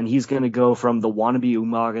promos, and he's going to go from the wannabe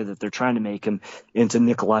Umaga that they're trying to make him into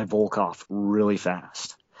Nikolai Volkov really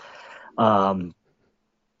fast. His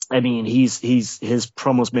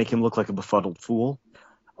promos make him look like a befuddled fool.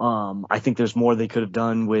 I think there's more they could have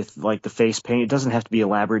done with like the face paint. It doesn't have to be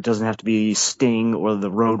elaborate. It doesn't have to be Sting or the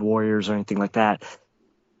Road Warriors or anything like that.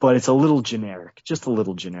 But it's a little generic, just a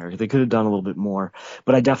little generic. They could have done a little bit more.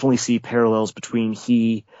 But I definitely see parallels between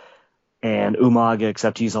he and Umaga,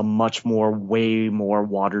 except he's a way more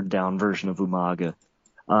watered down version of Umaga.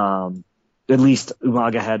 At least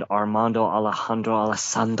Umaga had Armando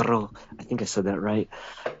Alessandro. I think I said that right.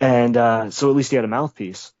 And so at least he had a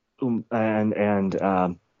mouthpiece.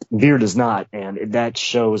 And Veer does not, and that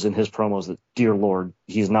shows in his promos that, dear Lord,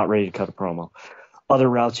 he's not ready to cut a promo. Other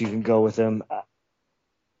routes you can go with him,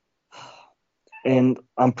 and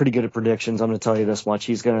I'm pretty good at predictions. I'm going to tell you this much: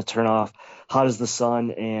 he's going to turn off hot as the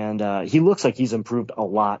sun, and he looks like he's improved a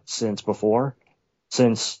lot since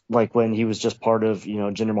like when he was just part of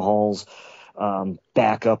Jinder Mahal's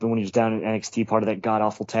backup, and when he was down in NXT, part of that god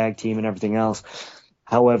awful tag team and everything else.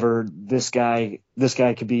 However, this guy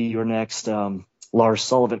could be your next Lars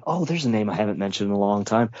Sullivan. Oh, there's a name I haven't mentioned in a long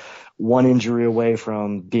time. One injury away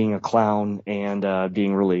from being a clown and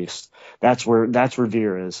being released. That's where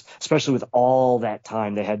Veer is, especially with all that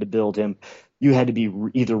time they had to build him. You had to be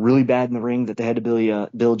either really bad in the ring that they had to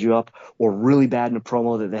build you up, or really bad in a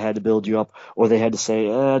promo that they had to build you up, or they had to say,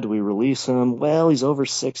 do we release him? Well, he's over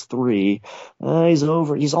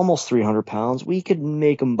 6'3". He's almost 300 pounds. We could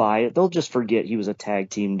make him buy it. They'll just forget he was a tag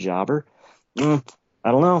team jobber. I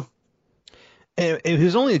don't know. He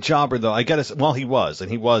was only a jobber, though. I gotta say, well, he was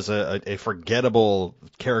a forgettable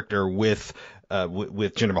character with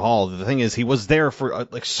Jinder Mahal. The thing is, he was there for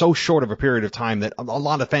so short of a period of time that a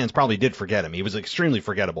lot of fans probably did forget him. He was extremely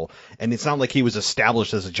forgettable, and it's not like he was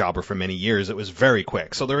established as a jobber for many years. It was very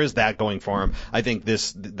quick, so there is that going for him. I think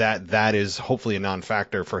that is hopefully a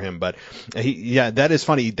non-factor for him. But that is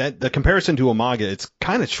funny. That the comparison to Umaga, it's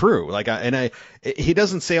kind of true. He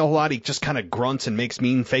doesn't say a whole lot. He just kind of grunts and makes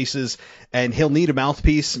mean faces, and he'll need a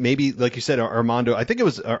mouthpiece. Maybe, like you said, Armando. I think it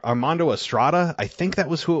was Armando Estrada. I think that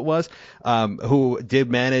was who it was. Who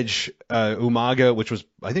did manage Umaga, which was,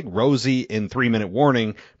 I think, Rosie in 3 Minute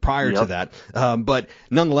Warning prior to that. But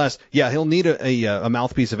nonetheless, he'll need a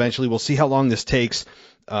mouthpiece eventually. We'll see how long this takes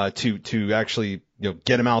to actually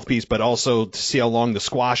get a mouthpiece, but also to see how long the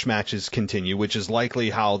squash matches continue, which is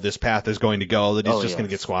likely how this path is going to go. That he's just going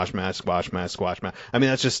to get squash match. I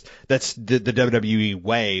mean, that's the WWE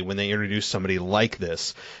way when they introduce somebody like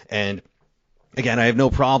this. And again, I have no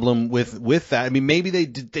problem with that. I mean, maybe they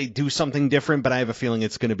do something different, but I have a feeling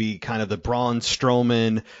it's going to be kind of the Braun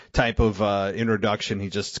Strowman type of introduction. He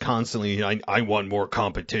just constantly, I want more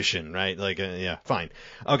competition, right? Fine.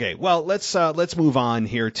 Okay, well, let's move on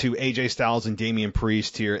here to AJ Styles and Damian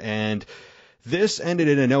Priest here, and this ended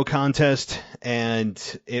in a no contest, and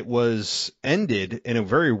it was ended in a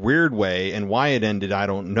very weird way, and why it ended, I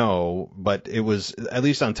don't know, but it was, at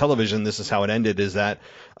least on television, this is how it ended, is that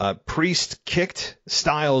Priest kicked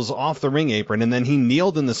Styles off the ring apron, and then he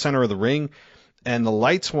kneeled in the center of the ring, and the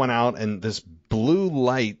lights went out, and this blue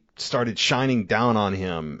light started shining down on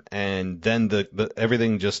him, and then the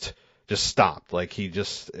everything just stopped.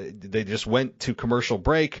 They just went to commercial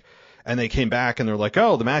break, and they came back and they're like,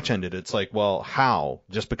 oh, the match ended. It's like, well, how?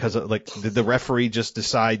 Just because did the referee just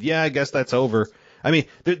decide, I guess that's over? I mean,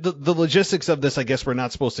 the logistics of this, I guess we're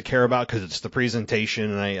not supposed to care about because it's the presentation,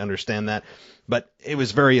 and I understand that. But it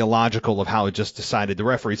was very illogical of how it just decided. The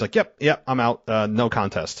referee's like, yep, I'm out. No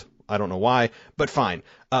contest. I don't know why, but fine.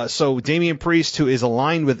 So Damian Priest, who is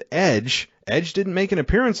aligned with Edge didn't make an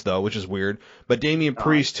appearance, though, which is weird. But Damian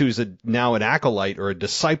Priest, who's now an acolyte or a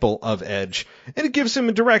disciple of Edge, and it gives him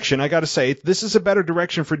a direction. I got to say, this is a better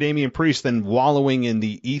direction for Damian Priest than wallowing in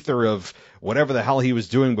the ether of whatever the hell he was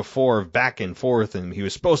doing before, back and forth, and he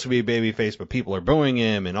was supposed to be a babyface, but people are booing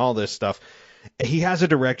him and all this stuff. He has a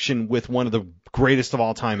direction with one of the greatest of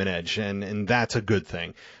all time in Edge, and that's a good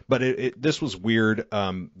thing. But this was weird.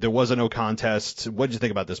 There was a no contest. What did you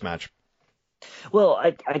think about this match? Well,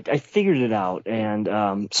 I figured it out,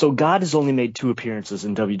 and so God has only made 2 appearances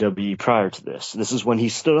in WWE prior to this. This is when he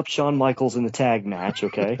stood up Shawn Michaels in the tag match,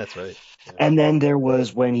 okay? That's right. Yeah. And then there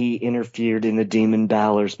was when he interfered in the Demon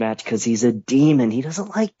Balor's match because he's a demon. He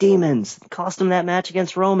doesn't like demons. It cost him that match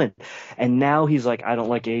against Roman. And now he's like, I don't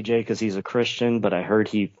like AJ because he's a Christian, but I heard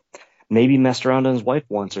he maybe messed around on his wife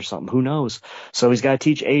once or something. Who knows? So he's got to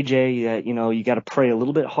teach AJ that, you got to pray a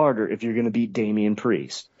little bit harder if you're going to beat Damian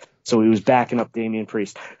Priest. So he was backing up Damian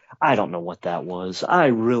Priest. I don't know what that was. I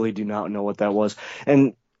really do not know what that was.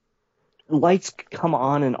 And lights come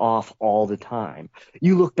on and off all the time.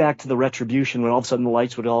 You look back to the Retribution when all of a sudden the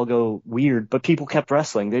lights would all go weird, but people kept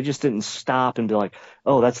wrestling. They just didn't stop and be like,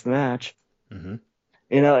 oh, that's the match. Mm-hmm.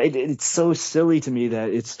 It's so silly to me that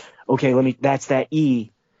it's, okay, that's that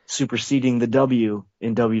E superseding the W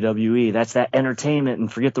in WWE. That's that entertainment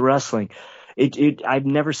and forget the wrestling. I've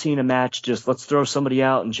never seen a match just let's throw somebody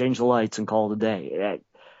out and change the lights and call it a day.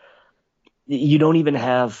 You don't even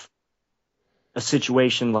have a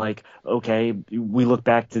situation like, okay, we look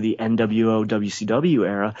back to the NWO WCW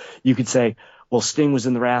era. You could say, well, Sting was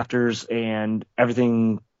in the rafters and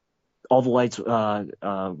everything, all the lights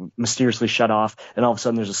mysteriously shut off, and all of a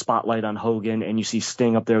sudden there's a spotlight on Hogan and you see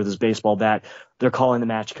Sting up there with his baseball bat. They're calling the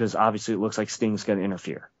match because obviously it looks like Sting's going to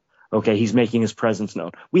interfere. Okay, he's making his presence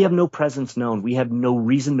known. We have no presence known. We have no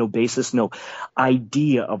reason, no basis, no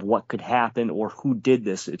idea of what could happen or who did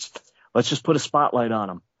this. Let's just put a spotlight on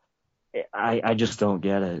him. I just don't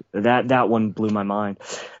get it. That one blew my mind.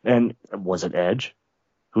 And was it Edge?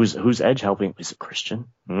 Who's Edge helping? Is it Christian?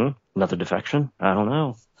 Another defection? I don't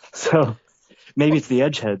know. So maybe it's the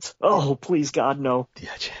Edgeheads. Oh, please, God, no. The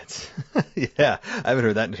Edgeheads. Yeah, I haven't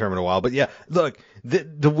heard that term in a while. But yeah, look,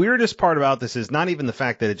 the weirdest part about this is not even the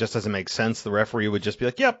fact that it just doesn't make sense. The referee would just be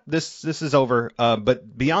like, yep, this is over.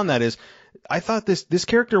 But beyond that is, I thought this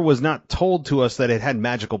character was not told to us that it had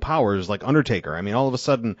magical powers like Undertaker. I mean, all of a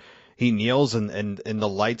sudden he kneels and the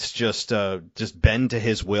lights just bend to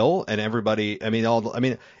his will, and everybody,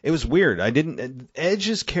 it was weird.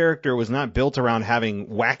 Edge's character was not built around having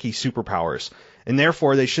wacky superpowers, and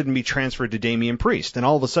therefore they shouldn't be transferred to Damian Priest. And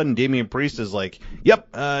all of a sudden Damian Priest is like, yep,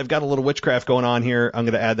 I've got a little witchcraft going on here. I'm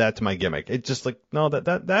going to add that to my gimmick. It's just like, no,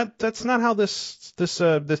 that's not how this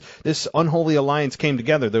unholy alliance came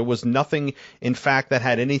together. There was nothing, in fact, that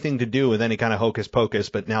had anything to do with any kind of hocus pocus,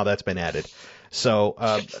 but now that's been added. So,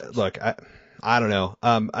 look, I don't know.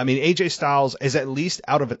 AJ Styles is at least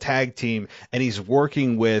out of a tag team, and he's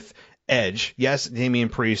working with Edge. Yes, Damian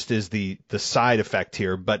Priest is the side effect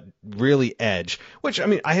here, but really Edge, which,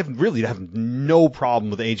 I have no problem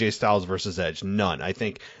with AJ Styles versus Edge. None. I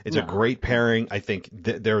think it's a great pairing. I think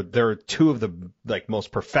they're two of the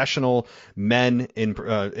most professional men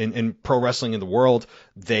in pro wrestling in the world.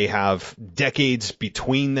 They have decades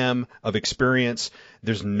between them of experience.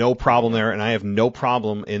 There's no problem there, and I have no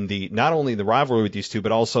problem in not only the rivalry with these two,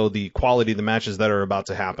 but also the quality of the matches that are about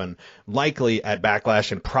to happen, likely at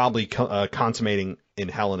Backlash and probably consummating in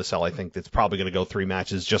Hell in a Cell. I think it's probably going to go 3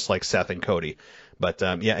 matches, just like Seth and Cody. But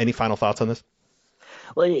any final thoughts on this?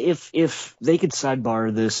 Well, if they could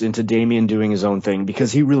sidebar this into Damian doing his own thing,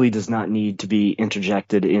 because he really does not need to be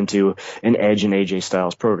interjected into an Edge and AJ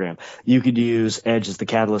Styles program. You could use Edge as the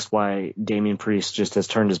catalyst why Damian Priest just has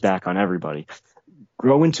turned his back on everybody.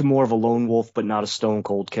 Grow into more of a lone wolf, but not a stone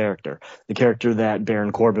cold character. The character that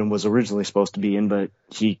Baron Corbin was originally supposed to be in, but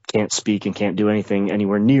he can't speak and can't do anything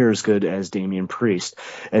anywhere near as good as Damian Priest.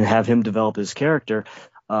 And have him develop his character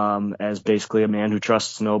as basically a man who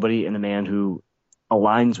trusts nobody and a man who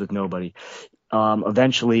aligns with nobody.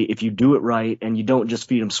 Eventually, if you do it right and you don't just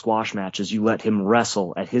feed him squash matches, you let him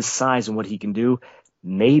wrestle at his size and what he can do,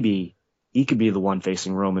 maybe he could be the one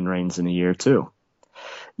facing Roman Reigns in a year too.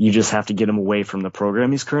 You just have to get him away from the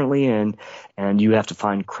program he's currently in, and you have to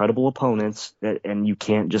find credible opponents, and you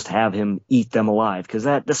can't just have him eat them alive, because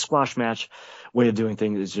the squash match way of doing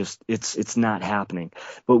things is just it's not happening.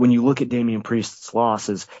 But when you look at Damian Priest's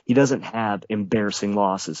losses, he doesn't have embarrassing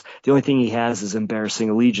losses. The only thing he has is embarrassing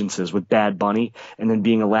allegiances with Bad Bunny and then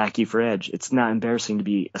being a lackey for Edge. It's not embarrassing to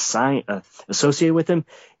be associated with him.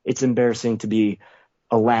 It's embarrassing to be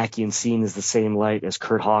a lackey and seen as the same light as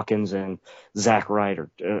Kurt Hawkins and Zack Ryder.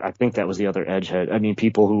 I think that was the other Edgehead.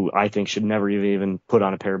 People who I think should never even put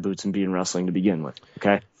on a pair of boots and be in wrestling to begin with.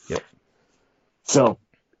 Okay. Yep. So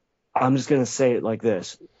I'm just going to say it like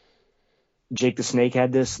this. Jake the Snake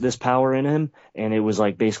had this power in him, and it was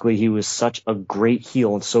like basically he was such a great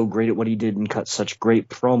heel and so great at what he did and cut such great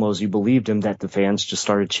promos, you believed him, that the fans just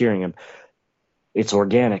started cheering him. It's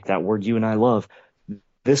organic, that word you and I love.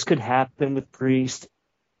 This could happen with Priest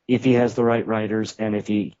if he has the right writers and if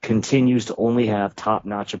he continues to only have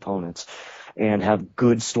top-notch opponents and have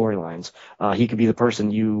good storylines, he could be the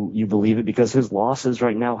person you believe it, because his losses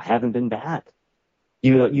right now haven't been bad.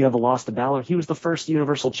 You have a loss to Balor. He was the first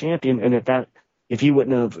Universal Champion, and if he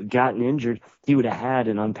wouldn't have gotten injured, he would have had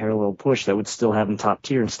an unparalleled push that would still have him top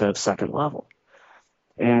tier instead of second level.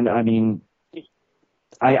 And I mean,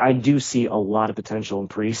 I do see a lot of potential in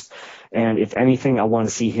Priest, and if anything, I want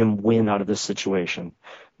to see him win out of this situation.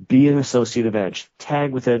 Be an associate of Edge.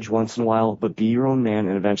 Tag with Edge once in a while, but be your own man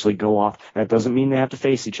and eventually go off. That doesn't mean they have to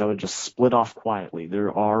face each other. Just split off quietly.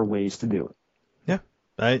 There are ways to do it. Yeah,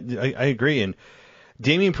 I agree. And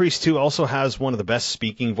Damian Priest, too, also has one of the best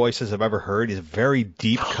speaking voices I've ever heard. He's a very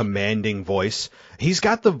deep, commanding voice. He's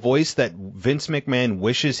got the voice that Vince McMahon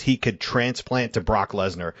wishes he could transplant to Brock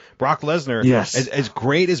Lesnar. Brock Lesnar, yes, as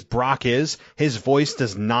great as Brock is, his voice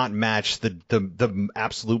does not match the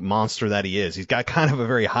absolute monster that he is. He's got kind of a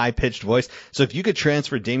very high-pitched voice. So if you could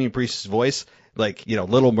transfer Damian Priest's voice, like,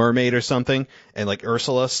 Little Mermaid or something, and like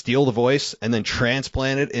Ursula, steal the voice and then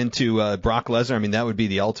transplant it into Brock Lesnar, I mean, that would be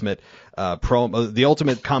the ultimate the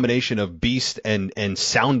ultimate combination of beast and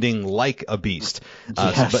sounding like a beast.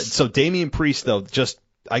 Yes. So Damian Priest, though, just,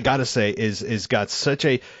 I gotta say, is got such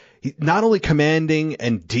a, not only commanding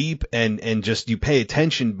and deep and just, you pay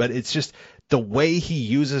attention, but it's just the way he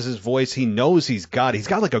uses his voice. He knows he's got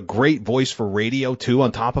like a great voice for radio too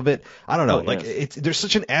on top of it. I don't know. There's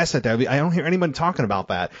such an asset there. I don't hear anyone talking about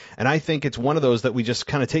that. And I think it's one of those that we just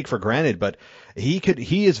kind of take for granted, but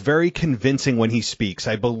he is very convincing when he speaks.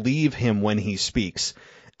 I believe him when he speaks.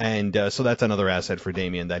 And so that's another asset for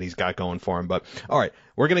Damian that he's got going for him. But all right,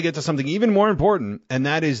 we're going to get to something even more important, and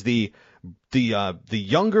that is the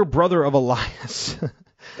younger brother of Elias.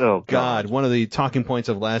 Oh, God, one of the talking points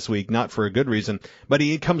of last week, not for a good reason, but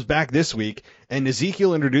he comes back this week, and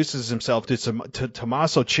Ezekiel introduces himself to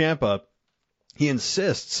Tommaso Ciampa. He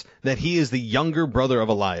insists that he is the younger brother of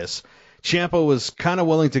Elias. Ciampa was kind of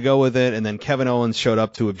willing to go with it, and then Kevin Owens showed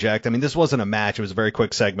up to object. I mean, this wasn't a match. It was a very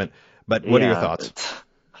quick segment. But what are your thoughts?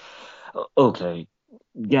 Okay,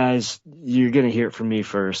 guys, you're going to hear it from me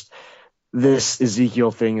first. This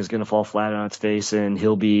Ezekiel thing is going to fall flat on its face, and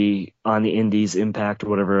he'll be on the Indies, Impact, or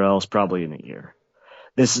whatever else, probably in a year.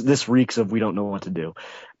 This reeks of we don't know what to do.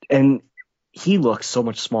 And he looks so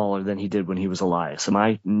much smaller than he did when he was Elias. Am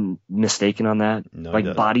I mistaken on that? No,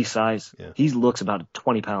 like body size? Yeah. He looks about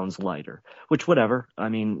 20 pounds lighter, which whatever. I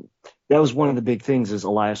mean, that was one of the big things is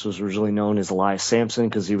Elias was originally known as Elias Samson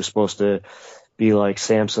because he was supposed to be like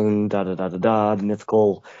Samson, the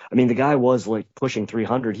mythical. I mean, the guy was like pushing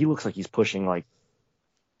 300. He looks like he's pushing like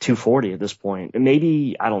 240 at this point. And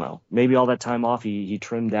maybe, I don't know, maybe all that time off he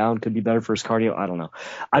trimmed down could be better for his cardio. I don't know.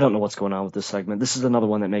 I don't know what's going on with this segment. This is another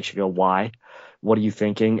one that makes you go, why? What are you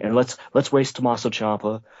thinking? And let's waste Tommaso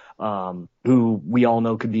Ciampa, who we all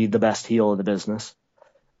know could be the best heel in the business.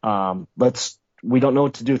 We don't know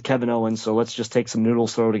what to do with Kevin Owens, so let's just take some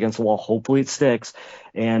noodles, throw it against the wall. Hopefully it sticks.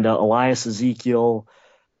 And Elias, Ezekiel,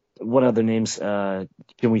 what other names can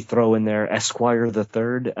we throw in there? Esquire the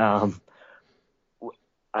Third.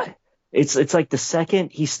 It's like the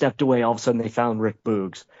second he stepped away, all of a sudden they found Rick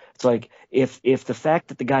Boogs. It's like if the fact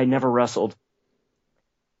that the guy never wrestled,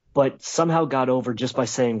 but somehow got over just by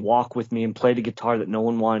saying walk with me and played a guitar that no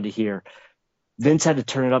one wanted to hear, Vince had to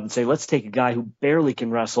turn it up and say, let's take a guy who barely can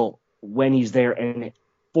wrestle when he's there and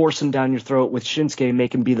force him down your throat with Shinsuke and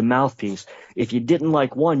make him be the mouthpiece. If you didn't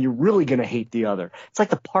like one, you're really going to hate the other. It's like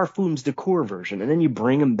the Parfums de Cour version. And then you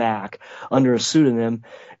bring him back under a pseudonym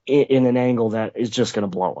in an angle that is just going to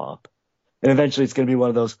blow up. And eventually it's going to be one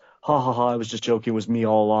of those, I was just joking, it was me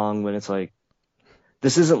all along, when it's like,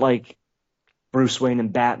 this isn't like Bruce Wayne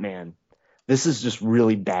and Batman. This is just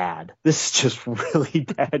really bad. This is just really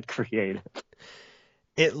bad creative.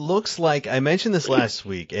 It looks like, I mentioned this last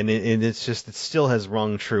week, and it still has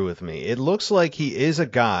rung true with me. It looks like he is a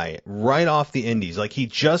guy right off the Indies. Like he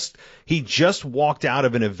just walked out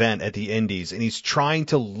of an event at the Indies, and he's trying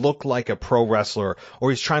to look like a pro wrestler, or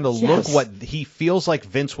he's trying to look what he feels like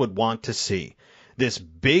Vince would want to see. This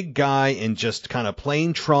big guy in just kind of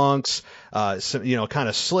plain trunks, kind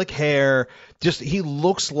of slick hair. Just, he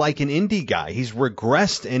looks like an indie guy. He's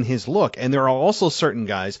regressed in his look. And there are also certain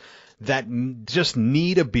guys that just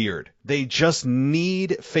need a beard. They just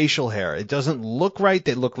need facial hair. It doesn't look right.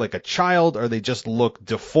 They look like a child, or they just look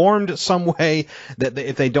deformed some way that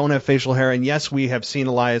if they don't have facial hair. And yes, we have seen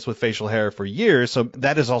Elias with facial hair for years, so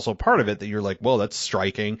that is also part of it, that you're like, well, that's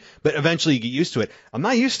striking. But eventually you get used to it. I'm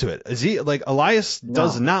not used to it. Elias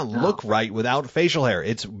does not look right without facial hair.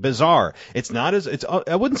 It's bizarre. It's not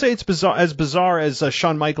I wouldn't say it's bizarre as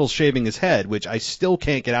Shawn Michaels shaving his head, which I still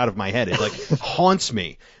can't get out of my head. It haunts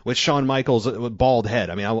me with Shawn Michaels' bald head.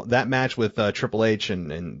 I mean, that match with Triple H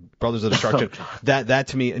and Brothers of Destruction, that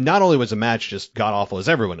to me, not only was the match just god awful, as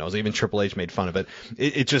everyone knows, even Triple H made fun of it.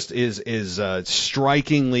 It just is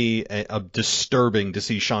strikingly disturbing to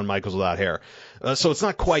see Shawn Michaels without hair. So it's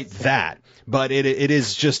not quite that, but it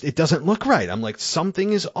is just, it doesn't look right. I'm like,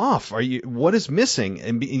 something is off. What is missing?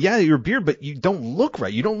 And yeah, your beard, but you don't look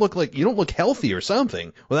right. You don't look healthy or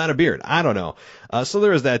something without a beard. I don't know. So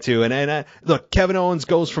there is that too. And look, Kevin Owens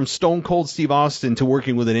goes from Stone Cold Steve Austin to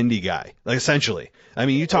working with an indie guy, essentially. I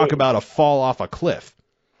mean, you talk about a fall off a cliff.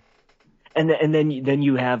 And then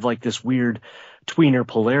you have like this weird tweener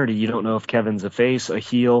polarity. You don't know if Kevin's a face, a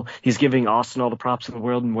heel. He's giving Austin all the props in the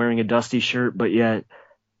world and wearing a Dusty shirt, but yet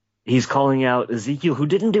he's calling out Ezekiel, who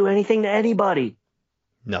didn't do anything to anybody.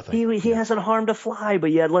 Nothing. He hasn't harmed a fly,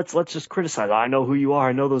 but yet let's just criticize. I know who you are.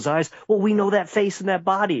 I know those eyes. Well, we know that face and that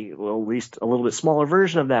body. Well, at least a little bit smaller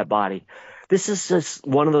version of that body. This is just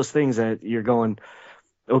one of those things that you're going,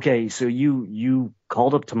 okay, so you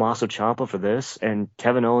called up Tommaso Ciampa for this, and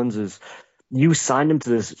Kevin Owens you signed him to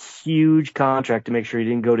this huge contract to make sure he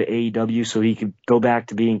didn't go to AEW so he could go back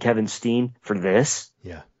to being Kevin Steen for this?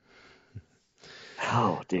 Yeah.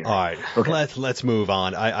 Oh, dear. All right, okay. Let's move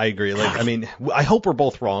on. I agree. I mean, I hope we're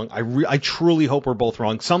both wrong. I truly hope we're both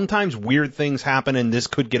wrong. Sometimes weird things happen, and this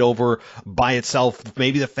could get over by itself.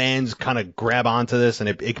 Maybe the fans kind of grab onto this, and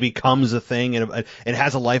it becomes a thing, and it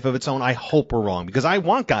has a life of its own. I hope we're wrong, because I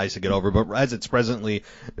want guys to get over, but as it's presently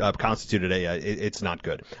constituted, it's not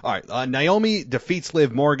good. All right, Naomi defeats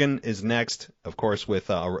Liv Morgan is next, of course, with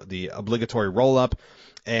the obligatory roll-up.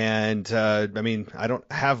 And, I mean, I don't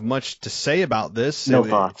have much to say about this. No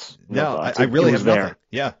thoughts. I really have nothing.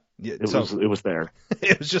 Yeah. It was there.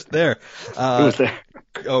 It was just there. It was there.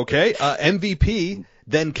 Okay. MVP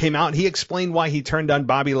then came out. He explained why he turned on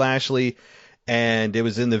Bobby Lashley, and it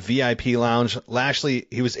was in the VIP lounge. Lashley,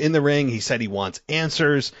 he was in the ring. He said he wants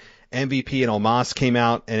answers. MVP and Omos came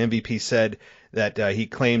out, and MVP said that he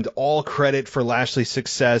claimed all credit for Lashley's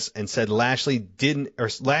success and said Lashley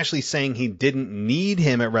saying he didn't need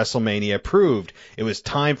him at WrestleMania proved it was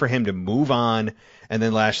time for him to move on. And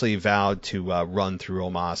then Lashley vowed to run through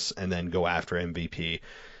Omos and then go after MVP.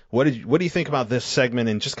 What do you think about this segment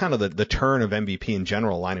and just kind of the turn of MVP in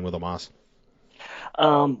general aligning with Omos?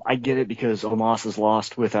 I get it, because Omos is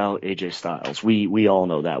lost without AJ Styles. We all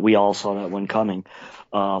know that. We all saw that one coming.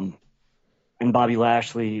 And Bobby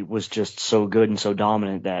Lashley was just so good and so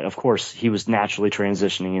dominant that, of course, he was naturally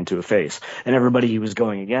transitioning into a face. And everybody he was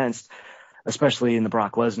going against, especially in the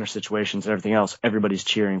Brock Lesnar situations and everything else, everybody's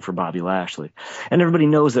cheering for Bobby Lashley. And everybody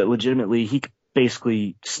knows that legitimately he could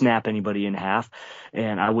basically snap anybody in half.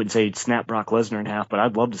 And I wouldn't say he'd snap Brock Lesnar in half, but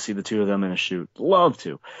I'd love to see the two of them in a shoot. Love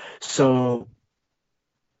to. So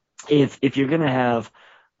if you're going to have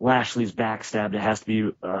Lashley's backstabbed, it has to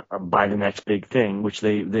be by the next big thing, which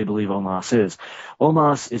they believe Omos is.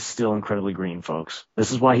 Omos is still incredibly green, folks.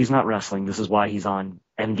 This is why he's not wrestling. This is why he's on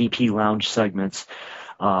MVP lounge segments.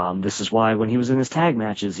 This is why when he was in his tag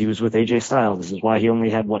matches, he was with AJ Styles. This is why he only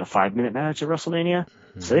had, a 5-minute match at WrestleMania?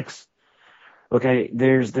 6? Okay,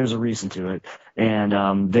 there's a reason to it.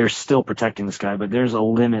 And they're still protecting this guy, but there's a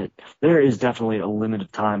limit. There is definitely a limit of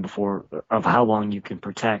time of how long you can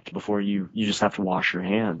protect before you just have to wash your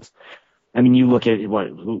hands. I mean, you look at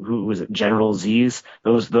who was it, General Z's,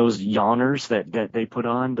 those yawners that they put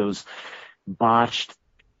on, those botched,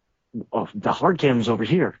 the hard cam's over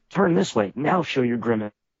here, turn this way, now show your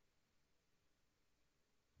grimace.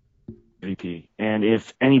 MVP. And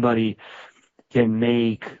if anybody can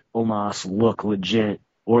make Omos look legit,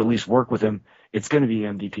 or at least work with him, it's going to be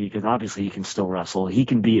MVP, because obviously he can still wrestle. He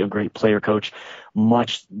can be a great player coach,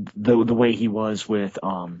 much the way he was with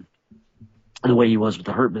the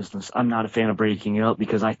Hurt Business. I'm not a fan of breaking it up,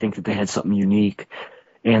 because I think that they had something unique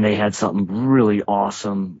and they had something really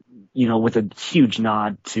awesome, with a huge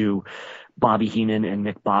nod to Bobby Heenan and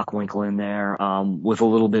Nick Bockwinkel in there, with a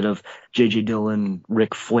little bit of J.J. Dillon,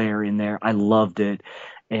 Ric Flair in there. I loved it.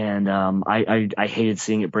 And I hated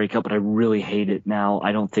seeing it break up, but I really hate it now.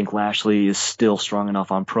 I don't think Lashley is still strong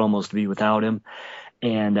enough on promos to be without him.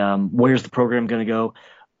 And where's the program going to go?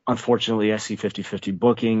 unfortunately, I see 50-50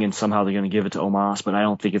 booking, and somehow they're going to give it to Omos, but I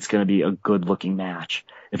don't think it's going to be a good-looking match.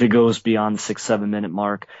 If it goes beyond the 6-7 minute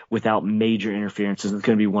mark without major interferences, it's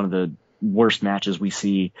going to be one of the worst matches we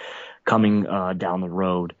see coming down the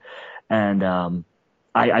road. And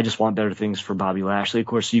I just want better things for Bobby Lashley. Of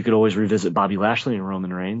course, you could always revisit Bobby Lashley and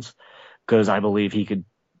Roman Reigns, because I believe he could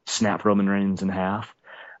snap Roman Reigns in half.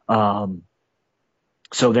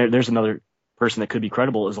 So there's another person that could be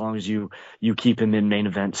credible as long as you keep him in main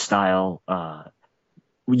event style.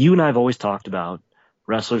 You and I have always talked about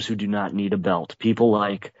wrestlers who do not need a belt. People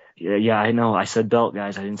like, yeah, I know, I said belt,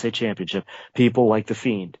 guys. I didn't say championship. People like The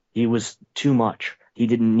Fiend. He was too much. He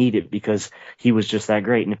didn't need it because he was just that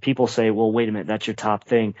great. And if people say, well, wait a minute, that's your top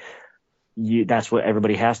thing, that's what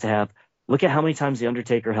everybody has to have. Look at how many times The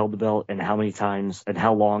Undertaker held the belt and how many times and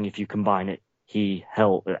how long, if you combine it, he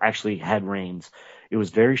actually had reigns. It was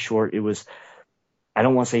very short. I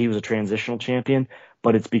don't want to say he was a transitional champion,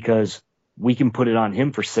 but it's because we can put it on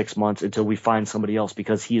him for 6 months until we find somebody else,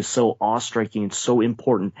 because he is so awe-striking and so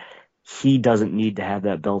important. He doesn't need to have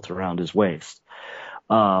that belt around his waist.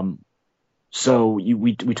 So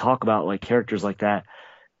we talk about like characters like that,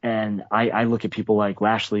 and I look at people like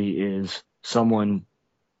Lashley is someone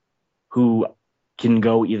who can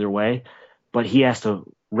go either way, but he has to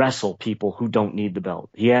wrestle people who don't need the belt.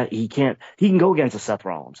 He can go against a Seth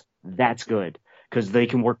Rollins. That's good, because they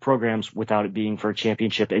can work programs without it being for a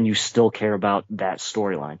championship, and you still care about that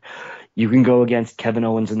storyline. You can go against Kevin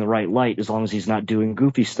Owens in the right light as long as he's not doing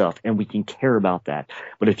goofy stuff, and we can care about that.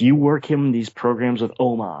 But if you work him in these programs with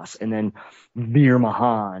Omos and then Veer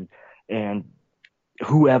Mahan and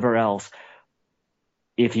whoever else,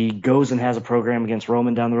 if he goes and has a program against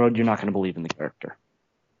Roman down the road, you're not going to believe in the character.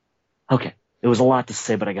 Okay, it was a lot to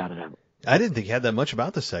say, but I got it out. I didn't think you had that much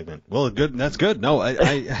about this segment. Well, good. That's good. No, my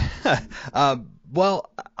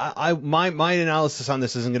analysis on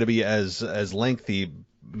this isn't going to be as lengthy.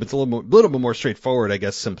 It's a little bit more straightforward, I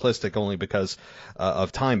guess, simplistic, only because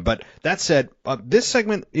of time. But that said, this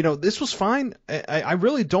segment, this was fine. I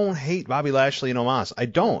really don't hate Bobby Lashley and Omos. I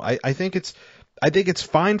don't. I think it's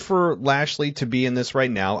fine for Lashley to be in this right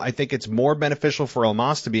now. I think it's more beneficial for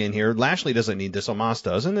Omos to be in here. Lashley doesn't need this. Omos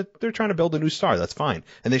does, and they're trying to build a new star. That's fine,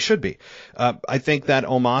 and they should be. I think that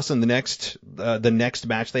Omos in the next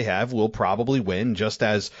match they have will probably win, just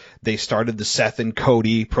as they started the Seth and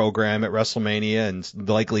Cody program at WrestleMania, and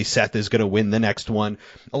likely Seth is going to win the next one.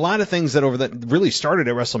 A lot of things that really started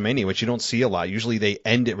at WrestleMania, which you don't see a lot. Usually they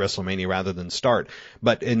end at WrestleMania rather than start.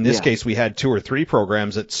 But in this case, we had 2 or 3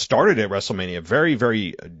 programs that started at WrestleMania. Very,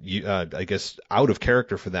 very, I guess, out of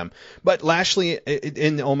character for them. But Lashley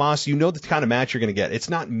and Omos, the kind of match you're going to get. It's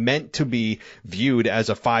not meant to be viewed as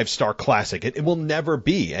a 5-star classic. It will never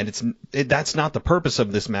be, and that's not the purpose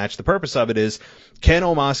of this match. The purpose of it is, can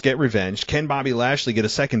Omos get revenge? Can Bobby Lashley get a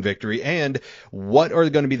second victory? And what are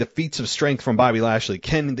going to be the feats of strength from Bobby Lashley?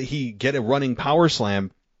 Can he get a running power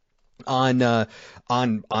slam on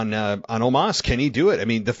Omos? Can he do it? I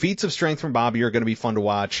mean, the feats of strength from Bobby are going to be fun to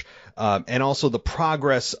watch. And also the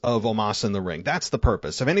progress of Omos in the ring. That's the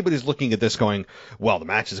purpose. If anybody's looking at this going, well, the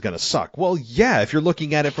match is going to suck. Well, yeah, if you're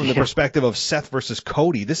looking at it from the perspective of Seth versus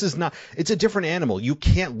Cody, it's a different animal. You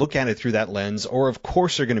can't look at it through that lens, or of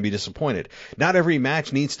course you're going to be disappointed. Not every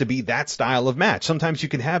match needs to be that style of match. Sometimes you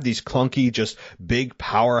can have these clunky, just big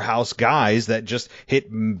powerhouse guys that just hit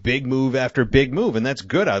big move after big move, and that's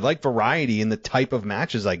good. I like variety in the type of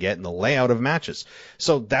matches I get and the layout of matches.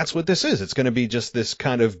 So that's what this is. It's going to be just this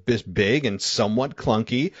kind of big and somewhat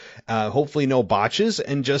clunky, hopefully no botches,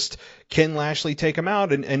 and just can Lashley take him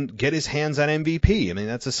out and get his hands on MVP? I mean,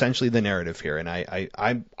 that's essentially the narrative here, and I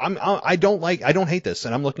don't hate this,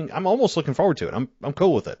 and I'm almost looking forward to it. I'm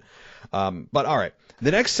cool with it. But all right,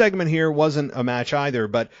 the next segment here wasn't a match either,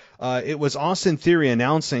 but it was Austin Theory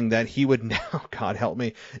announcing that he would now, God help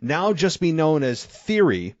me, now just be known as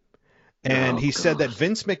Theory. And he said that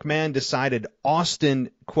Vince McMahon decided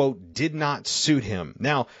Austin, quote, did not suit him.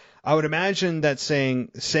 Now, I would imagine that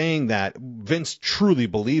saying that Vince truly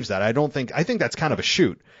believes that. I think that's kind of a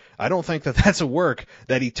shoot. I don't think that that's a work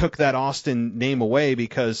that he took that Austin name away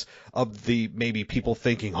because of maybe people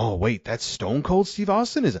thinking, oh, wait, that's Stone Cold Steve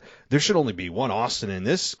Austin? There should only be one Austin in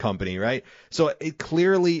this company, right? So it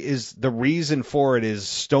clearly is, the reason for it is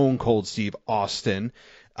Stone Cold Steve Austin.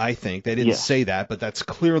 I think they didn't say that, but that's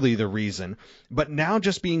clearly the reason. But now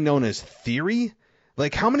just being known as Theory,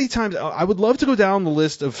 like how many times, I would love to go down the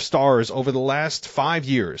list of stars over the last 5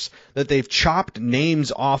 years that they've chopped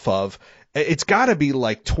names off of It's got to be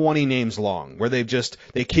like 20 names long, where they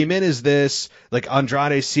came in as this, like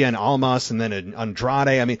Andrade Cien Almas, and then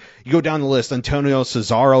Andrade. I mean, you go down the list. Antonio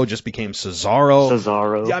Cesaro just became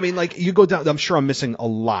Cesaro. Yeah, I mean, like, you go down. I'm sure I'm missing a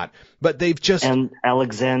lot, but they've just. And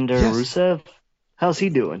Alexander Rusev, how's he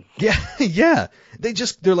doing? Yeah.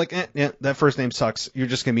 They're like, that first name sucks. You're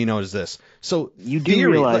just gonna be known as this. So you do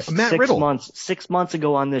realize Matt Riddle. 6 months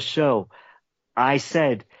ago on this show, I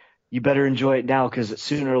said, you better enjoy it now, because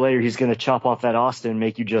sooner or later he's going to chop off that Austin and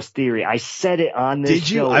make you just Theory. I said it on this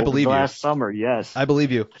show. I believe you. Last summer, yes. I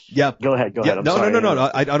believe you. Yeah. Go ahead. I'm no, sorry. No.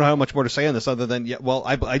 I don't have much more to say on this other than,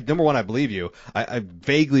 I number one, I believe you. I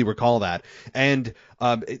vaguely recall that. And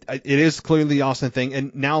it is clearly the Austin thing.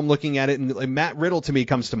 And now I'm looking at it, and Matt Riddle to me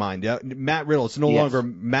comes to mind. Yeah? Matt Riddle. It's no longer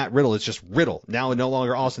Matt Riddle. It's just Riddle. Now no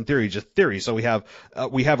longer Austin Theory, just Theory. So we have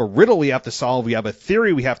a riddle we have to solve. We have a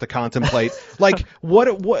theory we have to contemplate. Like,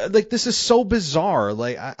 what, like, this is so bizarre.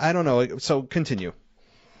 Like, I don't know. So continue.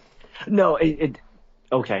 No,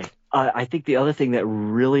 okay. I think the other thing that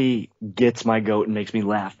really gets my goat and makes me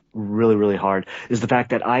laugh really, really hard is the fact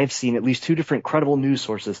that I have seen at least 2 different credible news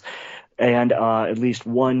sources and at least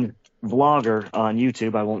one vlogger on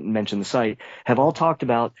YouTube, I won't mention the site, have all talked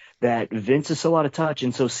about that Vince is so out of touch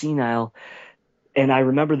and so senile. And I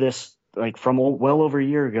remember this like from well over a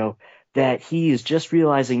year ago, that he is just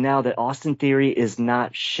realizing now that Austin Theory is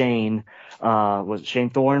not Shane. Was it Shane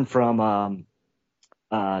Thorne from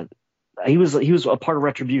he was a part of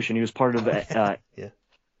Retribution. He was part of yeah.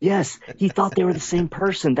 Yes, he thought they were the same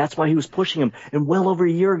person. That's why he was pushing him. And well over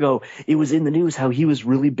a year ago, it was in the news how he was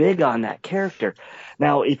really big on that character.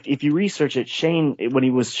 Now, if you research it, Shane, when he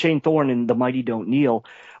was Shane Thorne in The Mighty Don't Kneel,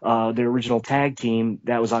 their original tag team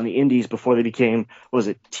that was on the Indies before they became, was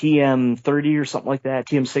it TM30 or something like that,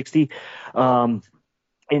 TM60 in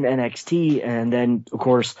NXT. And then, of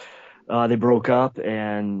course, they broke up,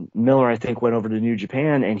 and Miller, I think, went over to New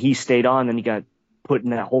Japan, and he stayed on, and he got put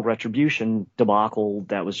in that whole Retribution debacle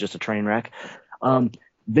that was just a train wreck.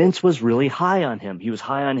 Vince was really high on him. He was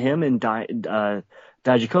high on him and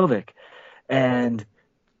Dijakovic. And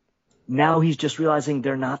now he's just realizing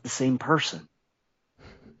they're not the same person.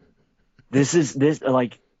 This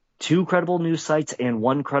like 2 credible news sites and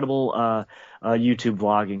 1 credible YouTube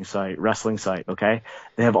vlogging site, wrestling site, okay?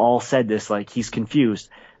 They have all said this, like, he's confused.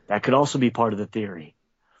 That could also be part of the theory.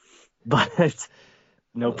 But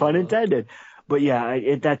no pun intended. But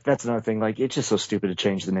yeah, that's another thing. Like, it's just so stupid to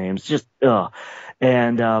change the names. Just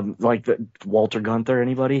And like Walter Gunther,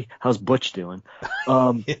 anybody? How's Butch doing?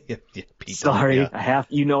 Sorry, I'm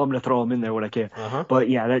going to throw him in there when I can. But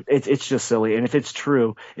yeah, it's just silly. And if it's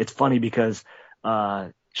true, it's funny because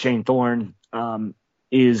Shane Thorne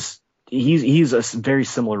he's a very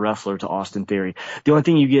similar wrestler to Austin Theory. The only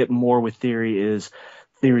thing you get more with Theory is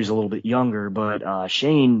Theory's a little bit younger, but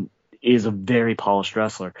Shane is a very polished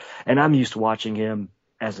wrestler, and I'm used to watching him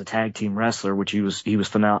as a tag team wrestler, which he was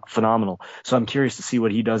phenomenal. So I'm curious to see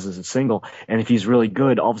what he does as a single, and if he's really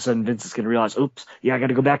good, all of a sudden Vince is going to realize, oops, I got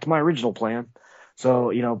to go back to my original plan.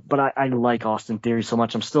 So, but I like Austin Theory so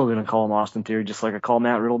much, I'm still going to call him Austin Theory, just like I call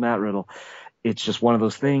Matt Riddle. It's just one of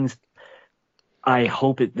those things. I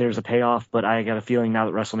hope there's a payoff, but I got a feeling now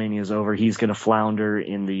that WrestleMania is over, he's going to flounder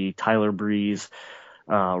in the Tyler Breeze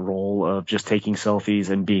role of just taking selfies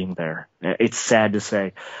and being there. It's sad to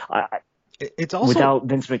say. It's also without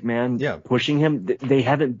Vince McMahon pushing him, they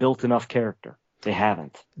haven't built enough character. They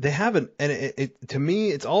haven't. And it to me,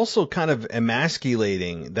 it's also kind of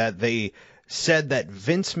emasculating that they said that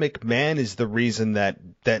Vince McMahon is the reason that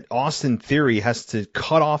Austin Theory has to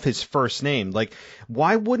cut off his first name. Like,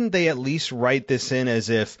 why wouldn't they at least write this in as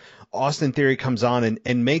if Austin Theory comes on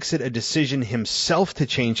and makes it a decision himself to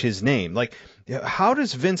change his name? Like, how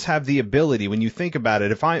does Vince have the ability, when you think about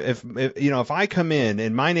it, if I come in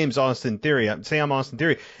and my name's Austin Theory, say I'm Austin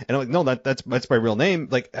Theory, and I'm like, no, that's my real name.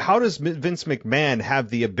 Like, how does Vince McMahon have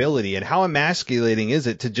the ability, and how emasculating is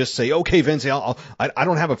it to just say, okay, Vince, I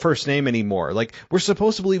don't have a first name anymore? Like, we're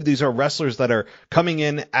supposed to believe these are wrestlers that are coming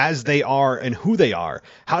in as they are and who they are.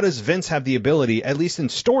 How does Vince have the ability, at least in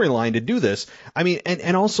storyline, to do this? I mean,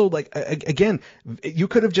 and also, like, again, you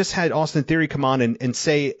could have just had Austin Theory come on and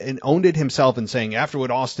say, and owned it himself, and saying, after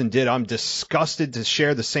what Austin did, I'm disgusted to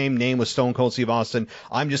share the same name with Stone Cold Steve Austin.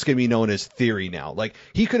 I'm just going to be known as Theory now. Like,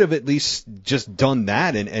 he could have at least just done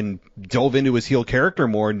that and dove into his heel character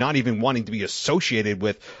more, not even wanting to be associated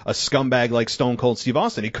with a scumbag like Stone Cold Steve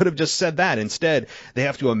Austin. He could have just said that. Instead, they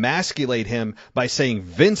have to emasculate him by saying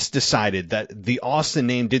Vince decided that the Austin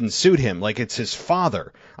name didn't suit him, like it's his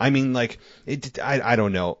father. I mean, like, I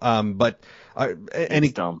don't know. But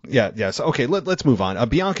Dumb. Yeah. So, okay, let's move on.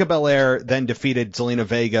 Bianca Belair then defeated Zelina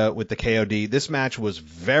Vega with the KOD. This match was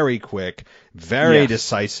very quick, very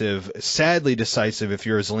decisive, sadly decisive if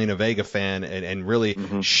you're a Zelina Vega fan, and really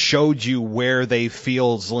showed you where they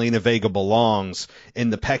feel Zelina Vega belongs in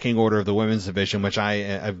the pecking order of the women's division, which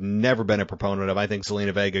I've never been a proponent of. I think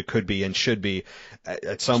Zelina Vega could be and should be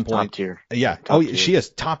at some point. Top tier. Yeah. Top tier. She is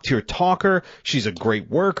top tier talker. She's a great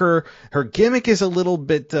worker. Her gimmick is a little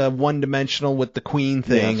bit one-dimensional with the Queen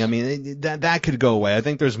thing. Yes. I mean, that could go away. I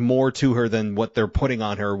think there's more to her than what they're putting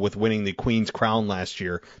on her with winning the Queen's crown last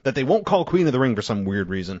year, that they won't call Queen of the Ring for some weird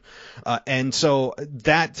reason. And so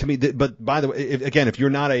that, to me, but by the way, if you're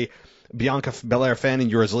not a Bianca Belair fan and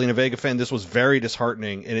you're a Zelina Vega fan, this was very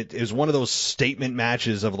disheartening, and it was one of those statement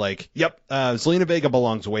matches of like, yep, Zelina Vega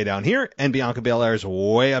belongs way down here, and Bianca Belair is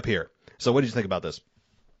way up here. So what did you think about this?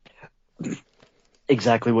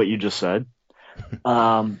 Exactly what you just said.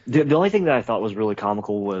 The only thing that I thought was really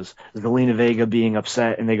comical was Zelina Vega being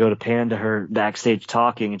upset, and they go to pan to her backstage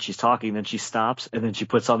talking, and she's talking, then she stops, and then she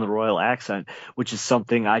puts on the royal accent, which is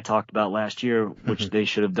something I talked about last year, which they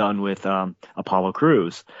should have done with Apollo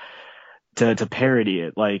Crews to parody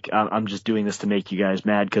it. Like, I'm just doing this to make you guys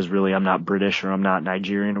mad because really I'm not British or I'm not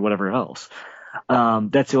Nigerian or whatever else.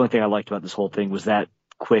 That's the only thing I liked about this whole thing, was that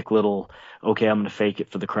quick little, okay, I'm going to fake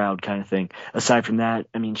it for the crowd kind of thing. Aside from that,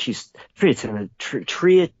 I mean, she's Tia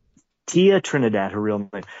Trinidad, her real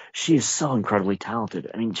name. She is so incredibly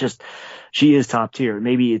talented. I mean, she is top tier.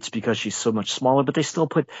 Maybe it's because she's so much smaller, but they still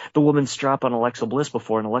put the woman's strap on Alexa Bliss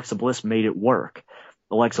before, and Alexa Bliss made it work.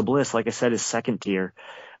 Alexa Bliss, like I said, is second tier.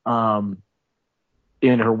 In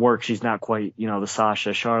her work, she's not quite, the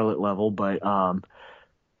Sasha Charlotte level, but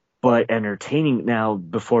entertaining. Now,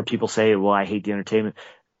 before people say, well, I hate the entertainment,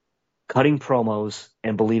 cutting promos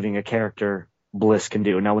and believing a character, Bliss can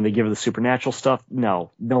do. Now, when they give her the supernatural stuff,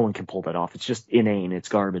 no one can pull that off. It's just inane. It's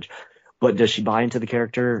garbage. But does she buy into the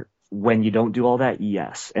character when you don't do all that?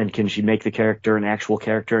 Yes. And can she make the character an actual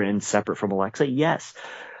character and separate from Alexa? Yes.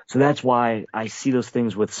 So that's why I see those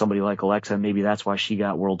things with somebody like Alexa. Maybe that's why she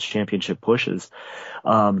got world championship pushes.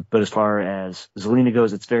 But as far as Zelina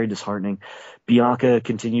goes, it's very disheartening. Bianca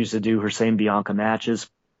continues to do her same Bianca matches.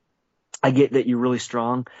 I get that you're really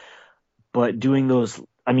strong, but doing those,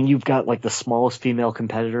 I mean, you've got like the smallest female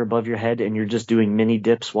competitor above your head, and you're just doing mini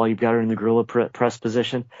dips while you've got her in the gorilla press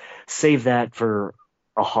position. Save that for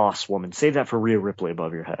a Haas woman. Save that for Rhea Ripley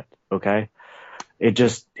above your head. Okay.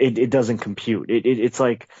 It doesn't compute. It's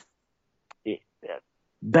like,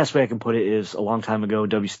 best way I can put it is a long time ago,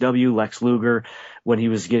 WCW, Lex Luger, when he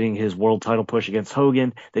was getting his world title push against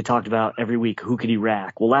Hogan, they talked about every week, who could he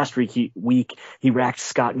rack? Well, last week he racked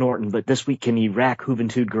Scott Norton, but this week, can he rack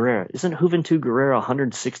Juventud Guerrera? Isn't Juventud Guerrera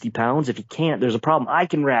 160 pounds? If he can't, there's a problem. I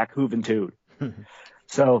can rack Juventud.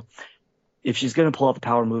 So if she's going to pull out the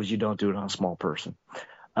power moves, you don't do it on a small person.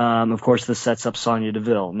 Of course, this sets up Sonya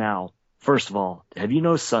Deville. Now, first of all, have you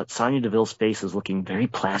noticed Sonya Deville's face is looking very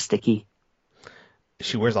plasticky?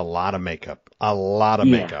 She wears a lot of makeup. A lot of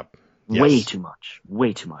makeup. Yes. Way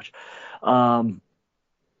too much.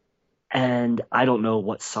 And I don't know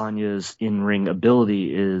what Sonya's in-ring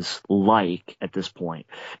ability is like at this point.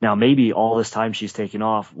 Now, maybe all this time she's taken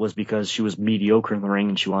off was because she was mediocre in the ring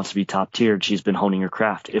and she wants to be top tier and she's been honing her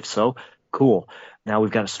craft. If so, cool. Now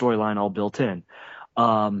we've got a storyline all built in.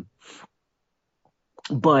 But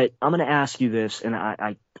I'm going to ask you this, and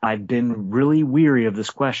I've been really weary of this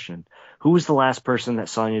question. Who was the last person that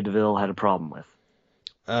Sonya Deville had a problem with?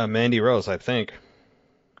 Mandy Rose, I think.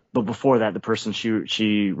 But before that, the person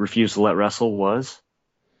she refused to let wrestle was?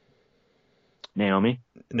 Naomi?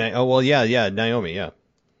 Naomi, yeah.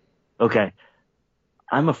 Okay.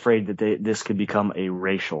 I'm afraid that this could become a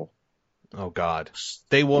racial. Oh God,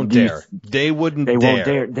 they won't dare. They wouldn't dare. Won't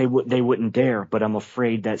dare. They wouldn't dare. But I'm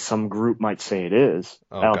afraid that some group might say it is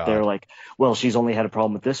there. Like, well, she's only had a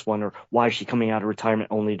problem with this one, or why is she coming out of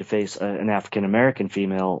retirement only to face an African American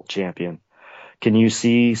female champion? Can you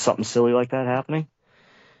see something silly like that happening?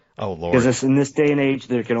 Oh Lord! Because in this day and age,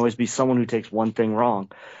 there can always be someone who takes one thing wrong.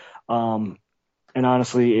 And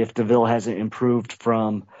honestly, if DeVille hasn't improved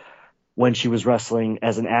from when she was wrestling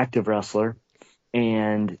as an active wrestler,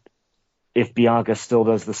 and if Bianca still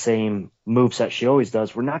does the same moveset she always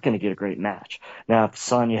does, we're not going to get a great match. Now, if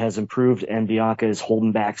Sonya has improved and Bianca is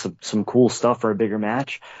holding back some cool stuff for a bigger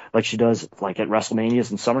match, like she does like at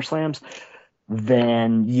WrestleManias and SummerSlams,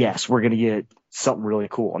 then yes, we're going to get something really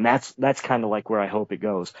cool. And that's kind of like where I hope it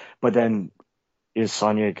goes. But then is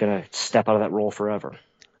Sonya going to step out of that role forever?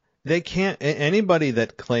 They can't. Anybody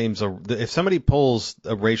that claims if somebody pulls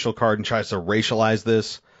a racial card and tries to racialize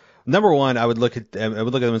this, number one, I would look at them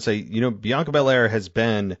and say, Bianca Belair has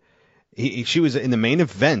been She was in the main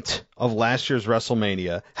event of last year's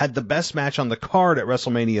WrestleMania, had the best match on the card at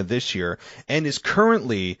WrestleMania this year, and is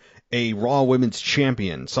currently a Raw Women's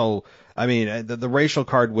Champion. So, I mean, the racial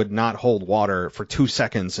card would not hold water for 2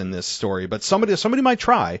 seconds in this story, but somebody might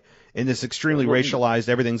try in this extremely racialized,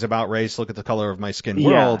 everything's about race, look at the color of my skin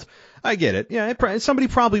world. I get it. Yeah, somebody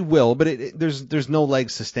probably will, but there's no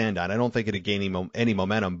legs to stand on. I don't think it'd gain any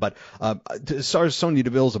momentum. But as far as Sonya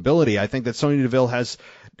Deville's ability, I think that Sonya Deville has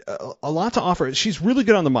a lot to offer. She's really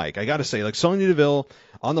good on the mic, I got to say. Like Sonya Deville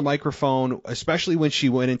on the microphone, especially when she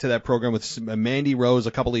went into that program with Mandy Rose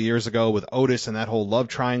a couple of years ago with Otis and that whole love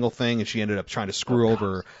triangle thing, and she ended up trying to screw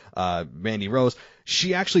over Mandy Rose.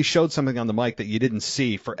 She actually showed something on the mic that you didn't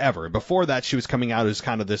see forever. Before that, she was coming out as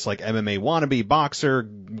kind of this like MMA wannabe boxer.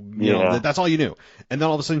 You know, that's all you knew. And then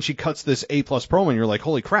all of a sudden she cuts this A+ promo and you're like,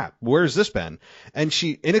 holy crap, where's this been? And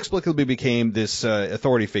she inexplicably became this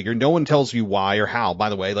authority figure. No one tells you why or how, by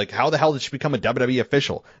the way. Like, how the hell did she become a WWE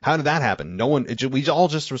official? How did that happen? No one, we all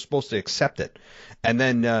just were supposed to accept it. And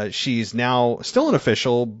then she's now still an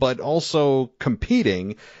official, but also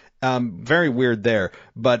competing. Very weird there.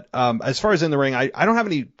 But as far as in the ring, I don't have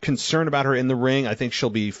any concern about her in the ring. I think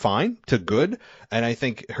she'll be fine to good. And I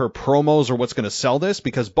think her promos are what's going to sell this,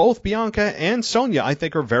 because both Bianca and Sonya, I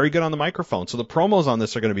think, are very good on the microphone. So the promos on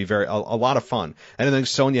this are going to be a lot of fun. And I think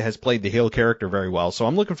Sonya has played the heel character very well. So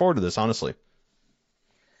I'm looking forward to this, honestly.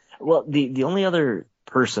 Well, the only other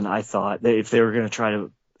person I thought that if they were going to try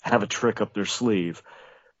to have a trick up their sleeve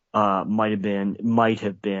might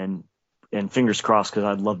have been, and fingers crossed because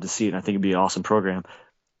I'd love to see it and I think it'd be an awesome program,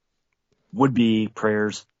 would be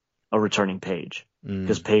Prayers, a returning Paige.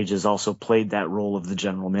 Because Paige has also played that role of the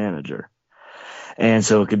general manager. And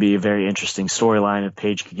so it could be a very interesting storyline if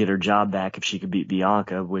Paige could get her job back, if she could beat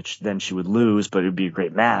Bianca, which then she would lose, but it would be a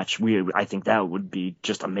great match. I think that would be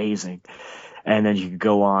just amazing. And then you could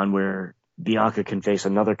go on where Bianca can face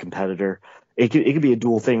another competitor. It could be a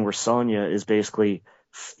dual thing where Sonya is basically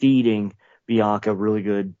feeding Bianca really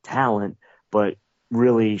good talent, but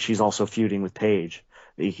really she's also feuding with Paige.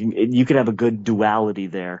 You could have a good duality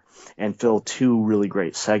there and fill two really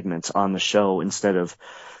great segments on the show instead of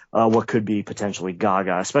what could be potentially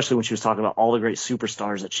Gaga, especially when she was talking about all the great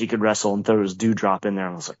superstars that she could wrestle and throw this Dewdrop in there.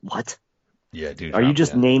 And I was like, what? Yeah, Dewdrop. Are you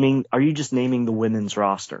just naming the women's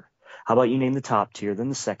roster? How about you name the top tier, then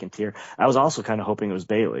the second tier? I was also kind of hoping it was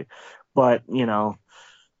Bayley, but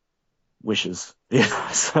wishes.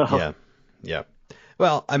 Yeah.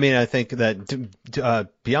 Well, I mean, I think that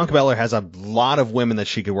Bianca Belair has a lot of women that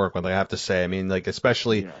she could work with, I have to say. I mean, like,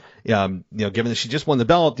 especially, given that she just won the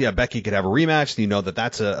belt, Becky could have a rematch. You know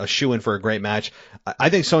that's a shoo-in for a great match. I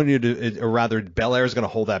think Belair is going to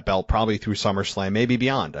hold that belt probably through SummerSlam, maybe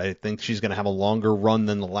beyond. I think she's going to have a longer run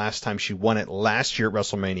than the last time she won it last year at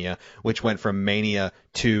WrestleMania, which went from Mania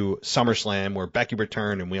to SummerSlam, where Becky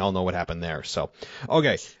returned, and we all know what happened there. So,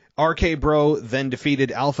 okay. RK Bro then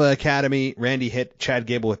defeated Alpha Academy. Randy hit Chad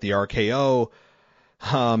Gable with the RKO.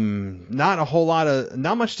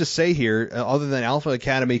 Not much to say here other than Alpha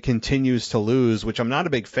Academy continues to lose, which I'm not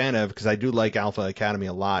a big fan of because I do like Alpha Academy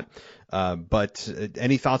a lot. But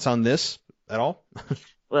any thoughts on this at all?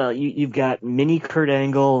 Well, you've got Mini Kurt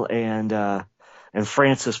Angle and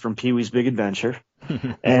Francis from Pee-wee's Big Adventure.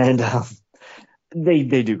 And they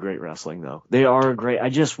do great wrestling, though. They are great. I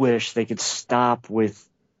just wish they could stop with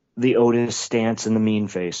the Otis stance and the mean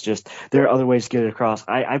face. Just there are other ways to get it across.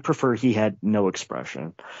 I prefer he had no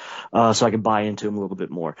expression, so I could buy into him a little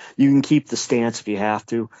bit more. You can keep the stance if you have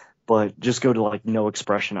to, but just go to like no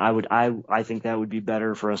expression. I think that would be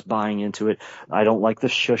better for us buying into it. I don't like the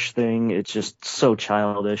shush thing. It's just so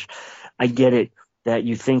childish. I get it that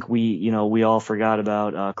you think we all forgot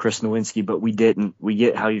about Chris Nowinski, but we didn't. We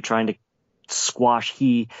get how you're trying to squash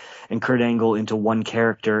he and Kurt Angle into one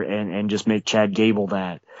character and just make Chad Gable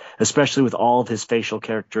that, especially with all of his facial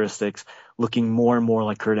characteristics looking more and more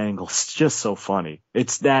like Kurt Angle. It's just so funny.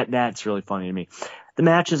 That's really funny to me. The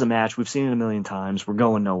match is a match. We've seen it a million times. We're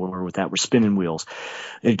going nowhere with that. We're spinning wheels.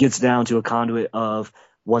 It gets down to a conduit of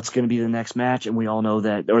what's going to be the next match, and we all know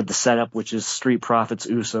that, or the setup, which is Street Profits,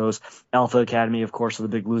 Usos. Alpha Academy, of course, are the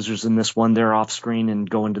big losers in this one. They're off screen and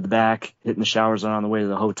going to the back, hitting the showers on the way to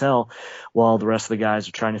the hotel, while the rest of the guys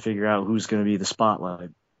are trying to figure out who's going to be the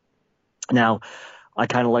spotlight. Now, I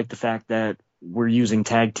kind of like the fact that we're using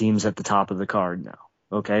tag teams at the top of the card now.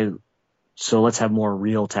 Okay, so let's have more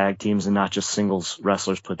real tag teams and not just singles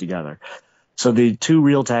wrestlers put together. So the two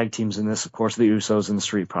real tag teams in this, of course, the Usos and the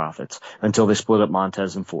Street Profits, until they split up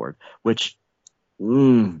Montez and Ford, which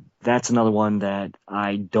that's another one that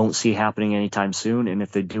I don't see happening anytime soon. And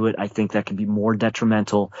if they do it, I think that could be more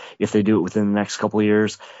detrimental if they do it within the next couple of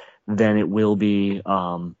years than it will be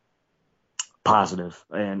positive,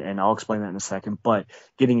 and I'll explain that in a second. But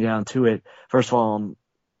getting down to it, first of all,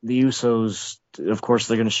 the Usos, of course,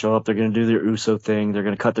 they're going to show up. They're going to do their Uso thing. They're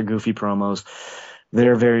going to cut their goofy promos.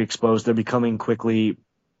 They're very exposed. They're becoming quickly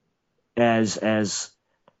as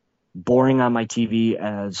boring on my TV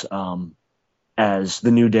as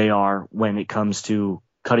the New Day are when it comes to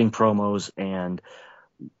cutting promos and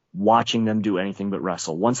watching them do anything but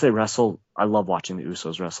wrestle. Once they wrestle, I love watching the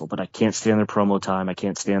Usos wrestle, but I can't stand their promo time. I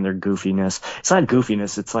can't stand their goofiness. It's not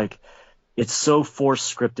goofiness. It's like, it's so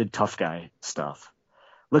forced scripted tough guy stuff.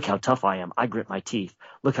 Look how tough I am. I grit my teeth.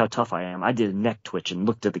 Look how tough I am. I did a neck twitch and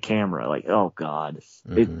looked at the camera like, oh God.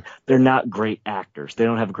 They're not great actors. They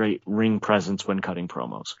don't have great ring presence when cutting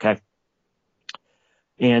promos. Okay.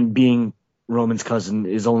 And being Roman's cousin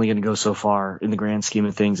is only going to go so far in the grand scheme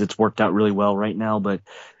of things. It's worked out really well right now, but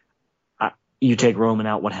you take Roman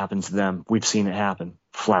out, what happens to them? We've seen it happen.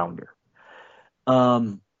 Flounder.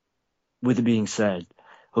 With it being said,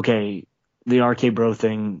 okay, the RK Bro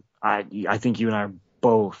thing, I think you and I are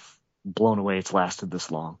both blown away it's lasted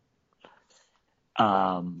this long.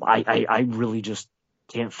 I really just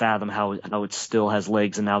can't fathom how it still has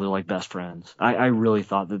legs and now they're like best friends. I really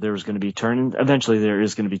thought that there was going to be a turn, and eventually there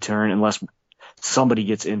is going to be turn unless somebody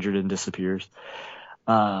gets injured and disappears.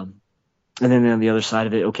 And then on the other side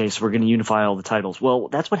of it, okay, so we're going to unify all the titles. Well,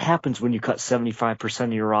 that's what happens when you cut 75%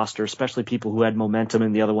 of your roster, especially people who had momentum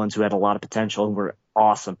and the other ones who had a lot of potential and were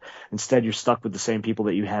awesome. Instead, you're stuck with the same people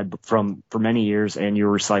that you had for many years, and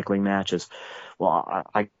you're recycling matches. Well,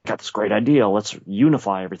 I got this great idea. Let's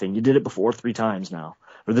unify everything. You did it before 3 times now,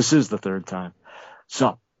 or this is the 3rd time.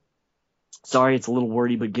 So, sorry, it's a little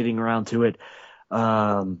wordy, but getting around to it,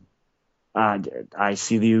 I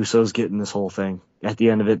see the Usos getting this whole thing. At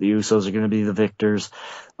the end of it, the Usos are going to be the victors.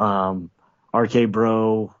 RK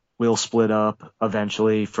Bro will split up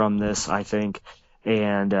eventually from this, I think.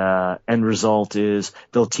 And end result is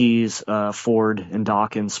they'll tease Ford and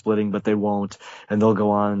Dawkins splitting, but they won't. And they'll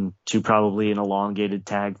go on to probably an elongated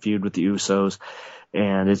tag feud with the Usos.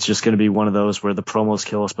 And it's just going to be one of those where the promos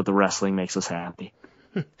kill us, but the wrestling makes us happy.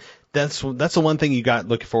 That's the one thing you got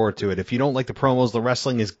looking forward to it. If you don't like the promos, the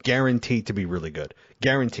wrestling is guaranteed to be really good.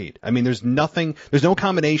 Guaranteed. I mean, there's no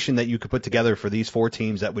combination that you could put together for these 4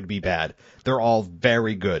 teams that would be bad. They're all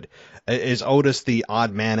very good. Is Otis the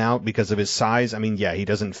odd man out because of his size? I mean, yeah, he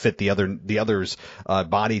doesn't fit the others'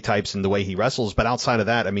 body types and the way he wrestles. But outside of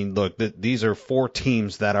that, I mean, look, these are 4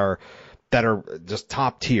 teams that are just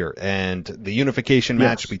top tier, and the unification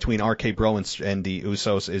match between RK Bro and the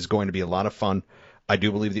Usos is going to be a lot of fun. I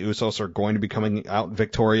do believe the Usos are going to be coming out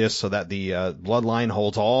victorious so that the bloodline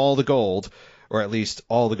holds all the gold, or at least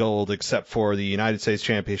all the gold except for the United States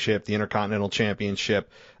Championship, the Intercontinental Championship,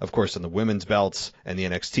 of course, and the women's belts and the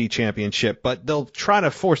NXT Championship. But they'll try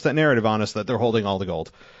to force that narrative on us that they're holding all the gold.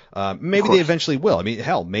 Maybe they eventually will. I mean,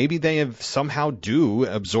 hell, maybe they have somehow do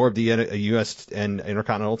absorb the U.S. and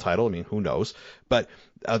Intercontinental title. I mean, who knows? But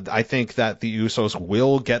I think that the Usos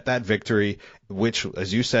will get that victory, which,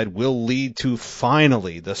 as you said, will lead to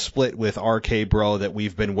finally the split with RK Bro that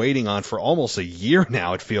we've been waiting on for almost a year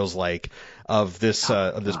now, it feels like, of this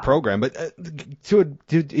program. But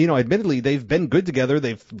admittedly, they've been good together.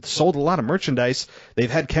 They've sold a lot of merchandise.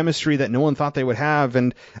 They've had chemistry that no one thought they would have,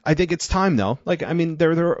 and I think it's time though. Like, I mean,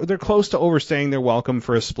 they're close to overstaying their welcome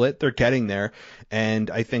for a split. They're getting there,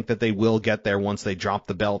 and I think that they will get there once they drop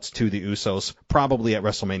the belts to the Usos, probably at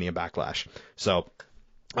WrestleMania Backlash. So,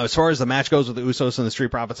 as far as the match goes with the Usos and the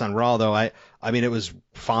Street Profits on Raw, though, I mean, it was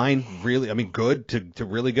fine, really. I mean, good to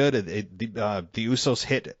really good. The Usos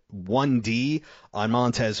hit 1D on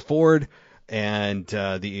Montez Ford, and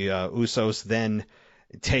the Usos then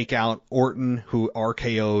take out Orton, who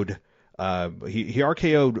RKO'd. He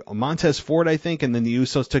RKO'd Montez Ford, I think, and then the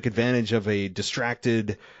Usos took advantage of a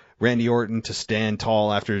distracted Randy Orton to stand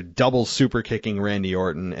tall after double super kicking Randy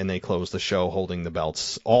Orton, and they closed the show holding the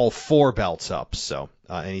belts, all 4 belts up. So,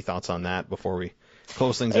 any thoughts on that before we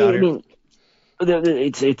close things out here? I mean,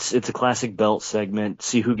 it's a classic belt segment.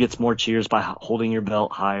 See who gets more cheers by holding your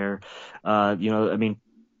belt higher. I mean,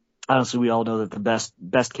 honestly, we all know that the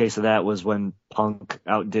best case of that was when Punk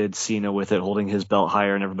outdid Cena with it, holding his belt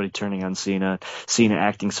higher and everybody turning on Cena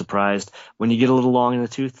acting surprised. When you get a little long in the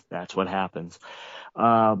tooth, that's what happens.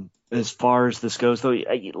 As far as this goes, though,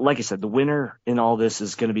 like I said, the winner in all this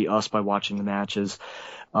is going to be us by watching the matches.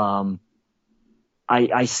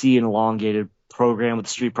 I see an elongated program with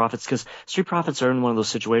the Street Profits, because Street Profits are in one of those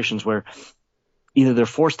situations where either they're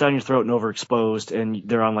forced down your throat and overexposed, and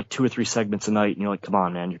they're on like 2 or 3 segments a night, and you're like, come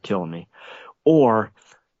on, man, you're killing me. Or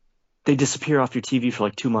they disappear off your TV for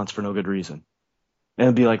like 2 months for no good reason. And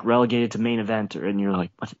it'll be like relegated to main event, and you're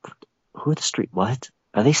like, what? Who are the Street? What?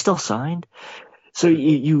 Are they still signed? So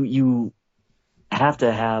you have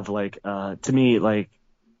to have to me,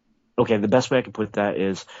 okay, the best way I can put that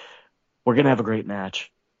is we're going to have a great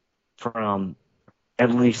match from at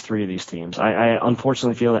least 3 of these teams. I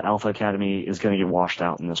unfortunately feel that Alpha Academy is going to get washed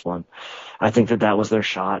out in this one. I think that was their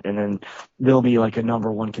shot, and then they'll be like a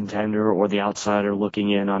number 1 contender or the outsider looking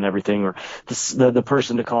in on everything, or the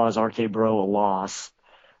person to cause RK Bro a loss.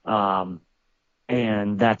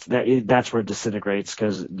 And that's where it disintegrates,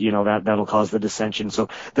 because that'll cause the dissension. So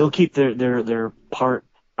they'll keep their part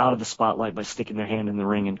out of the spotlight by sticking their hand in the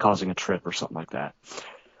ring and causing a trip or something like that.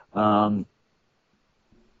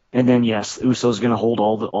 And then yes, Usos going to hold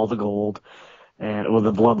all the gold, or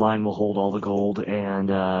the Bloodline will hold all the gold, and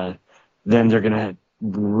then they're going to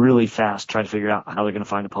really fast try to figure out how they're going to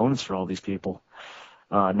find opponents for all these people.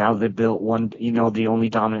 Now they've built one, the only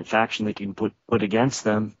dominant faction they can put against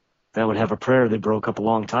them that would have a prayer they broke up a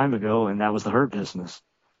long time ago, and that was the Hurt Business.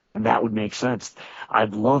 And that would make sense.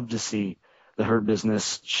 I'd love to see the Hurt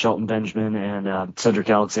Business, Shelton Benjamin, and Cedric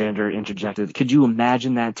Alexander interjected. Could you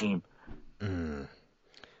imagine that team?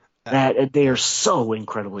 That they are so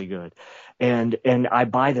incredibly good. And I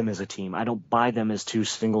buy them as a team. I don't buy them as 2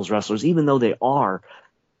 singles wrestlers, even though they are.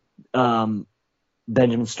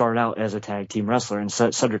 Benjamin started out as a tag team wrestler, and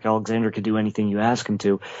Cedric Alexander could do anything you ask him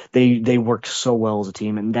to. They work so well as a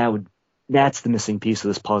team, and that's the missing piece of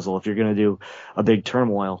this puzzle. If you're going to do a big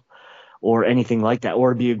turmoil or anything like that,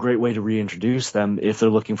 or it'd be a great way to reintroduce them if they're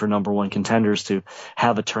looking for number 1 contenders, to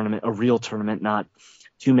have a tournament, a real tournament, not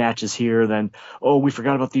 2 matches here, then, oh, we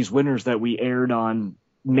forgot about these winners that we aired on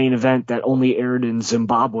main event that only aired in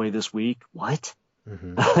Zimbabwe this week. What?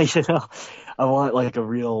 I want like a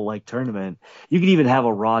real tournament. You could even have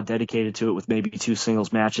a Raw dedicated to it with maybe 2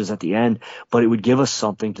 singles matches at the end, but it would give us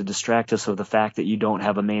something to distract us of the fact that you don't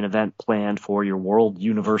have a main event planned for your World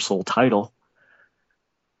Universal title.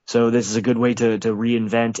 So this is a good way to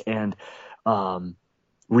reinvent and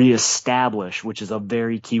reestablish, which is a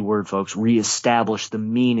very key word, folks, reestablish the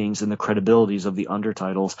meanings and the credibilities of the under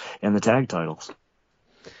titles and the tag titles.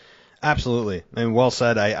 Absolutely. And well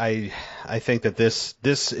said. I think that this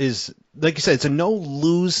is, like you said, it's a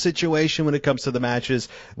no-lose situation when it comes to the matches.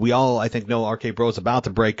 We all, I think, know RK Bro is about to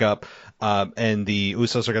break up, and the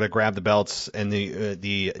Usos are going to grab the belts, and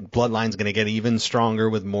the Bloodline's going to get even stronger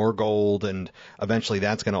with more gold, and eventually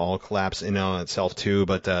that's going to all collapse in on itself too.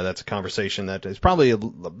 But that's a conversation that is probably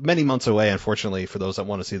many months away, unfortunately, for those that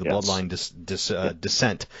want to see the Bloodline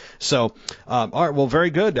descent. So, all right, well, very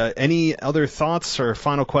good. Any other thoughts or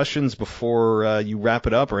final questions before you wrap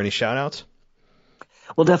it up, or any shout-outs?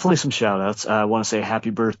 Well, definitely some shout-outs. I want to say happy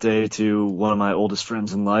birthday to one of my oldest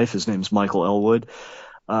friends in life. His name's Michael Elwood.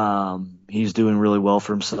 He's doing really well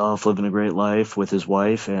for himself, living a great life with his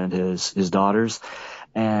wife and his daughters,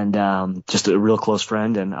 and just a real close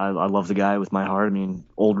friend. And I love the guy with my heart. I mean,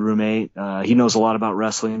 old roommate. He knows a lot about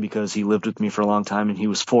wrestling because he lived with me for a long time, and he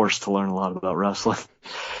was forced to learn a lot about wrestling.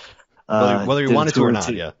 Whether you wanted to or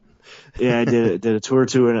not, yeah. Yeah, I did a tour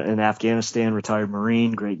to in Afghanistan, retired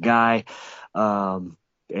Marine, great guy.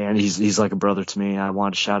 And he's like a brother to me. I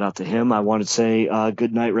wanted to shout out to him. I wanted to say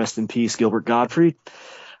good night, rest in peace, Gilbert Gottfried,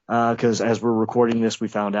 because as we're recording this, we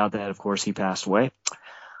found out that, of course, he passed away.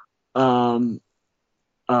 A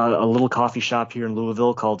little coffee shop here in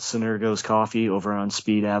Louisville called Synergo's Coffee over on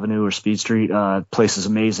Speed Avenue or Speed Street. Place is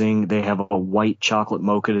amazing. They have a white chocolate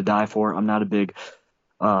mocha to die for. I'm not a big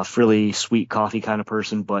frilly sweet coffee kind of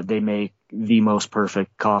person, but they make the most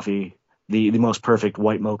perfect coffee, the most perfect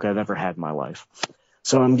white mocha I've ever had in my life.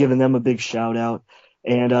 So I'm giving them a big shout out,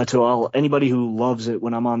 and to anybody who loves it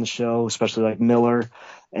when I'm on the show, especially like Miller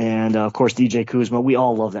and of course DJ Kuzma. We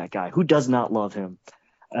all love that guy. Who does not love him?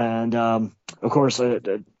 And of course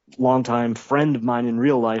a longtime friend of mine in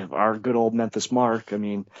real life, our good old Memphis Mark. I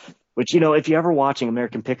mean, which, if you're ever watching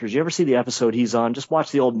American Pickers, you ever see the episode he's on, just watch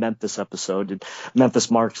the old Memphis episode. And Memphis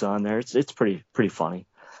Mark's on there. It's pretty funny.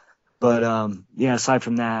 But aside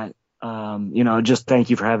from that, just thank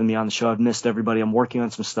you for having me on the show. I've missed everybody. I'm working on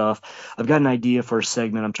some stuff. I've got an idea for a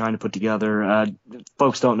segment I'm trying to put together.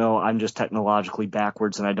 Folks don't know I'm just technologically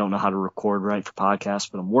backwards, and I don't know how to record right for podcasts,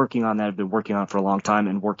 but I'm working on that. I've been working on it for a long time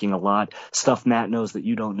and working a lot. Stuff Matt knows that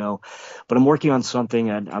you don't know. But I'm working on something,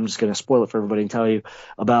 and I'm just going to spoil it for everybody and tell you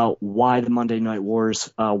about why the Monday Night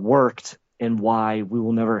Wars worked and why we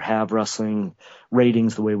will never have wrestling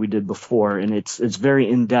ratings the way we did before. And it's very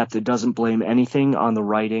in-depth. It doesn't blame anything on the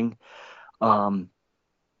writing and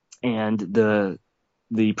the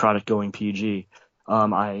product going PG.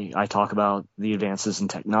 I talk about the advances in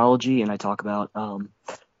technology, and I talk about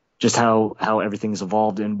just how everything's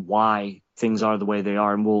evolved and why things are the way they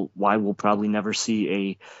are, and why we'll probably never see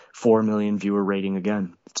a 4 million viewer rating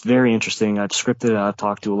again. It's very interesting. I've scripted it. I've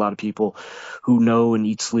talked to a lot of people who know and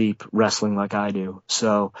eat sleep wrestling like I do.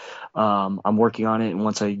 So I'm working on it, and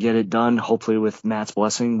once I get it done, hopefully with Matt's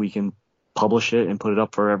blessing, we can publish it and put it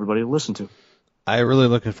up for everybody to listen to. I'm really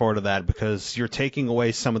looking forward to that, because you're taking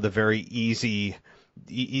away some of the very easy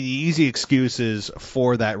excuses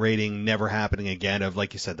for that rating never happening again, of,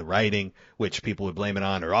 like you said, the writing, which people would blame it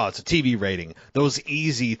on, or, it's a TV rating. Those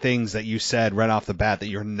easy things that you said right off the bat that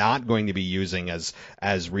you're not going to be using as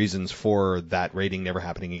reasons for that rating never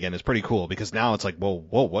happening again is pretty cool, because now it's like, whoa,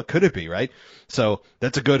 what could it be, right? So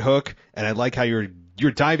that's a good hook, and I like how you're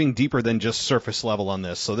diving deeper than just surface level on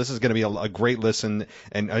this. So this is going to be a great listen,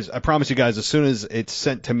 and I promise you guys, as soon as it's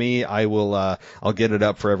sent to me, I'll get it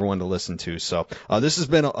up for everyone to listen to. So this has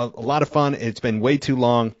been a lot of fun. It's been way too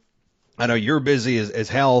long. I know you're busy as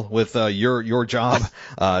hell with your job.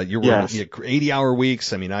 You're yes. 80-hour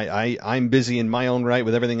weeks. I mean, I'm busy in my own right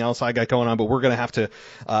with everything else I got going on. But we're gonna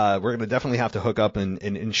definitely have to hook up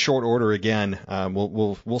in short order again.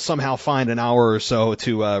 We'll somehow find an hour or so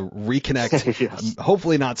to reconnect. Yes.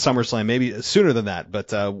 Hopefully not SummerSlam, maybe sooner than that.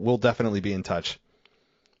 But we'll definitely be in touch.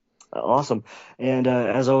 Awesome. And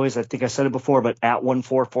as always, I think I said it before, but at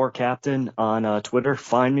 144Captain on Twitter,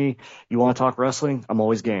 find me. You want to talk wrestling? I'm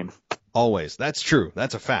always game. Always. That's true.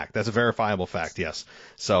 That's a fact. That's a verifiable fact, yes.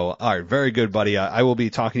 So, all right, very good, buddy. I will be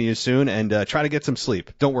talking to you soon, and try to get some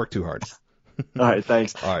sleep. Don't work too hard. All right,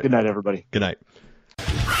 thanks. All right. Good night, everybody. Good night.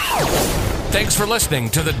 Thanks for listening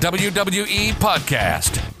to the WWE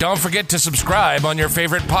Podcast. Don't forget to subscribe on your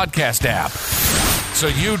favorite podcast app so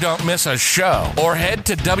you don't miss a show, or head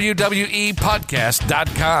to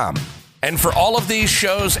WWEpodcast.com. And for all of these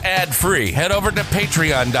shows ad-free, head over to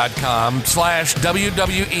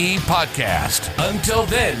patreon.com/WWE Podcast. Until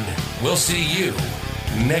then, we'll see you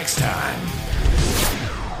next time.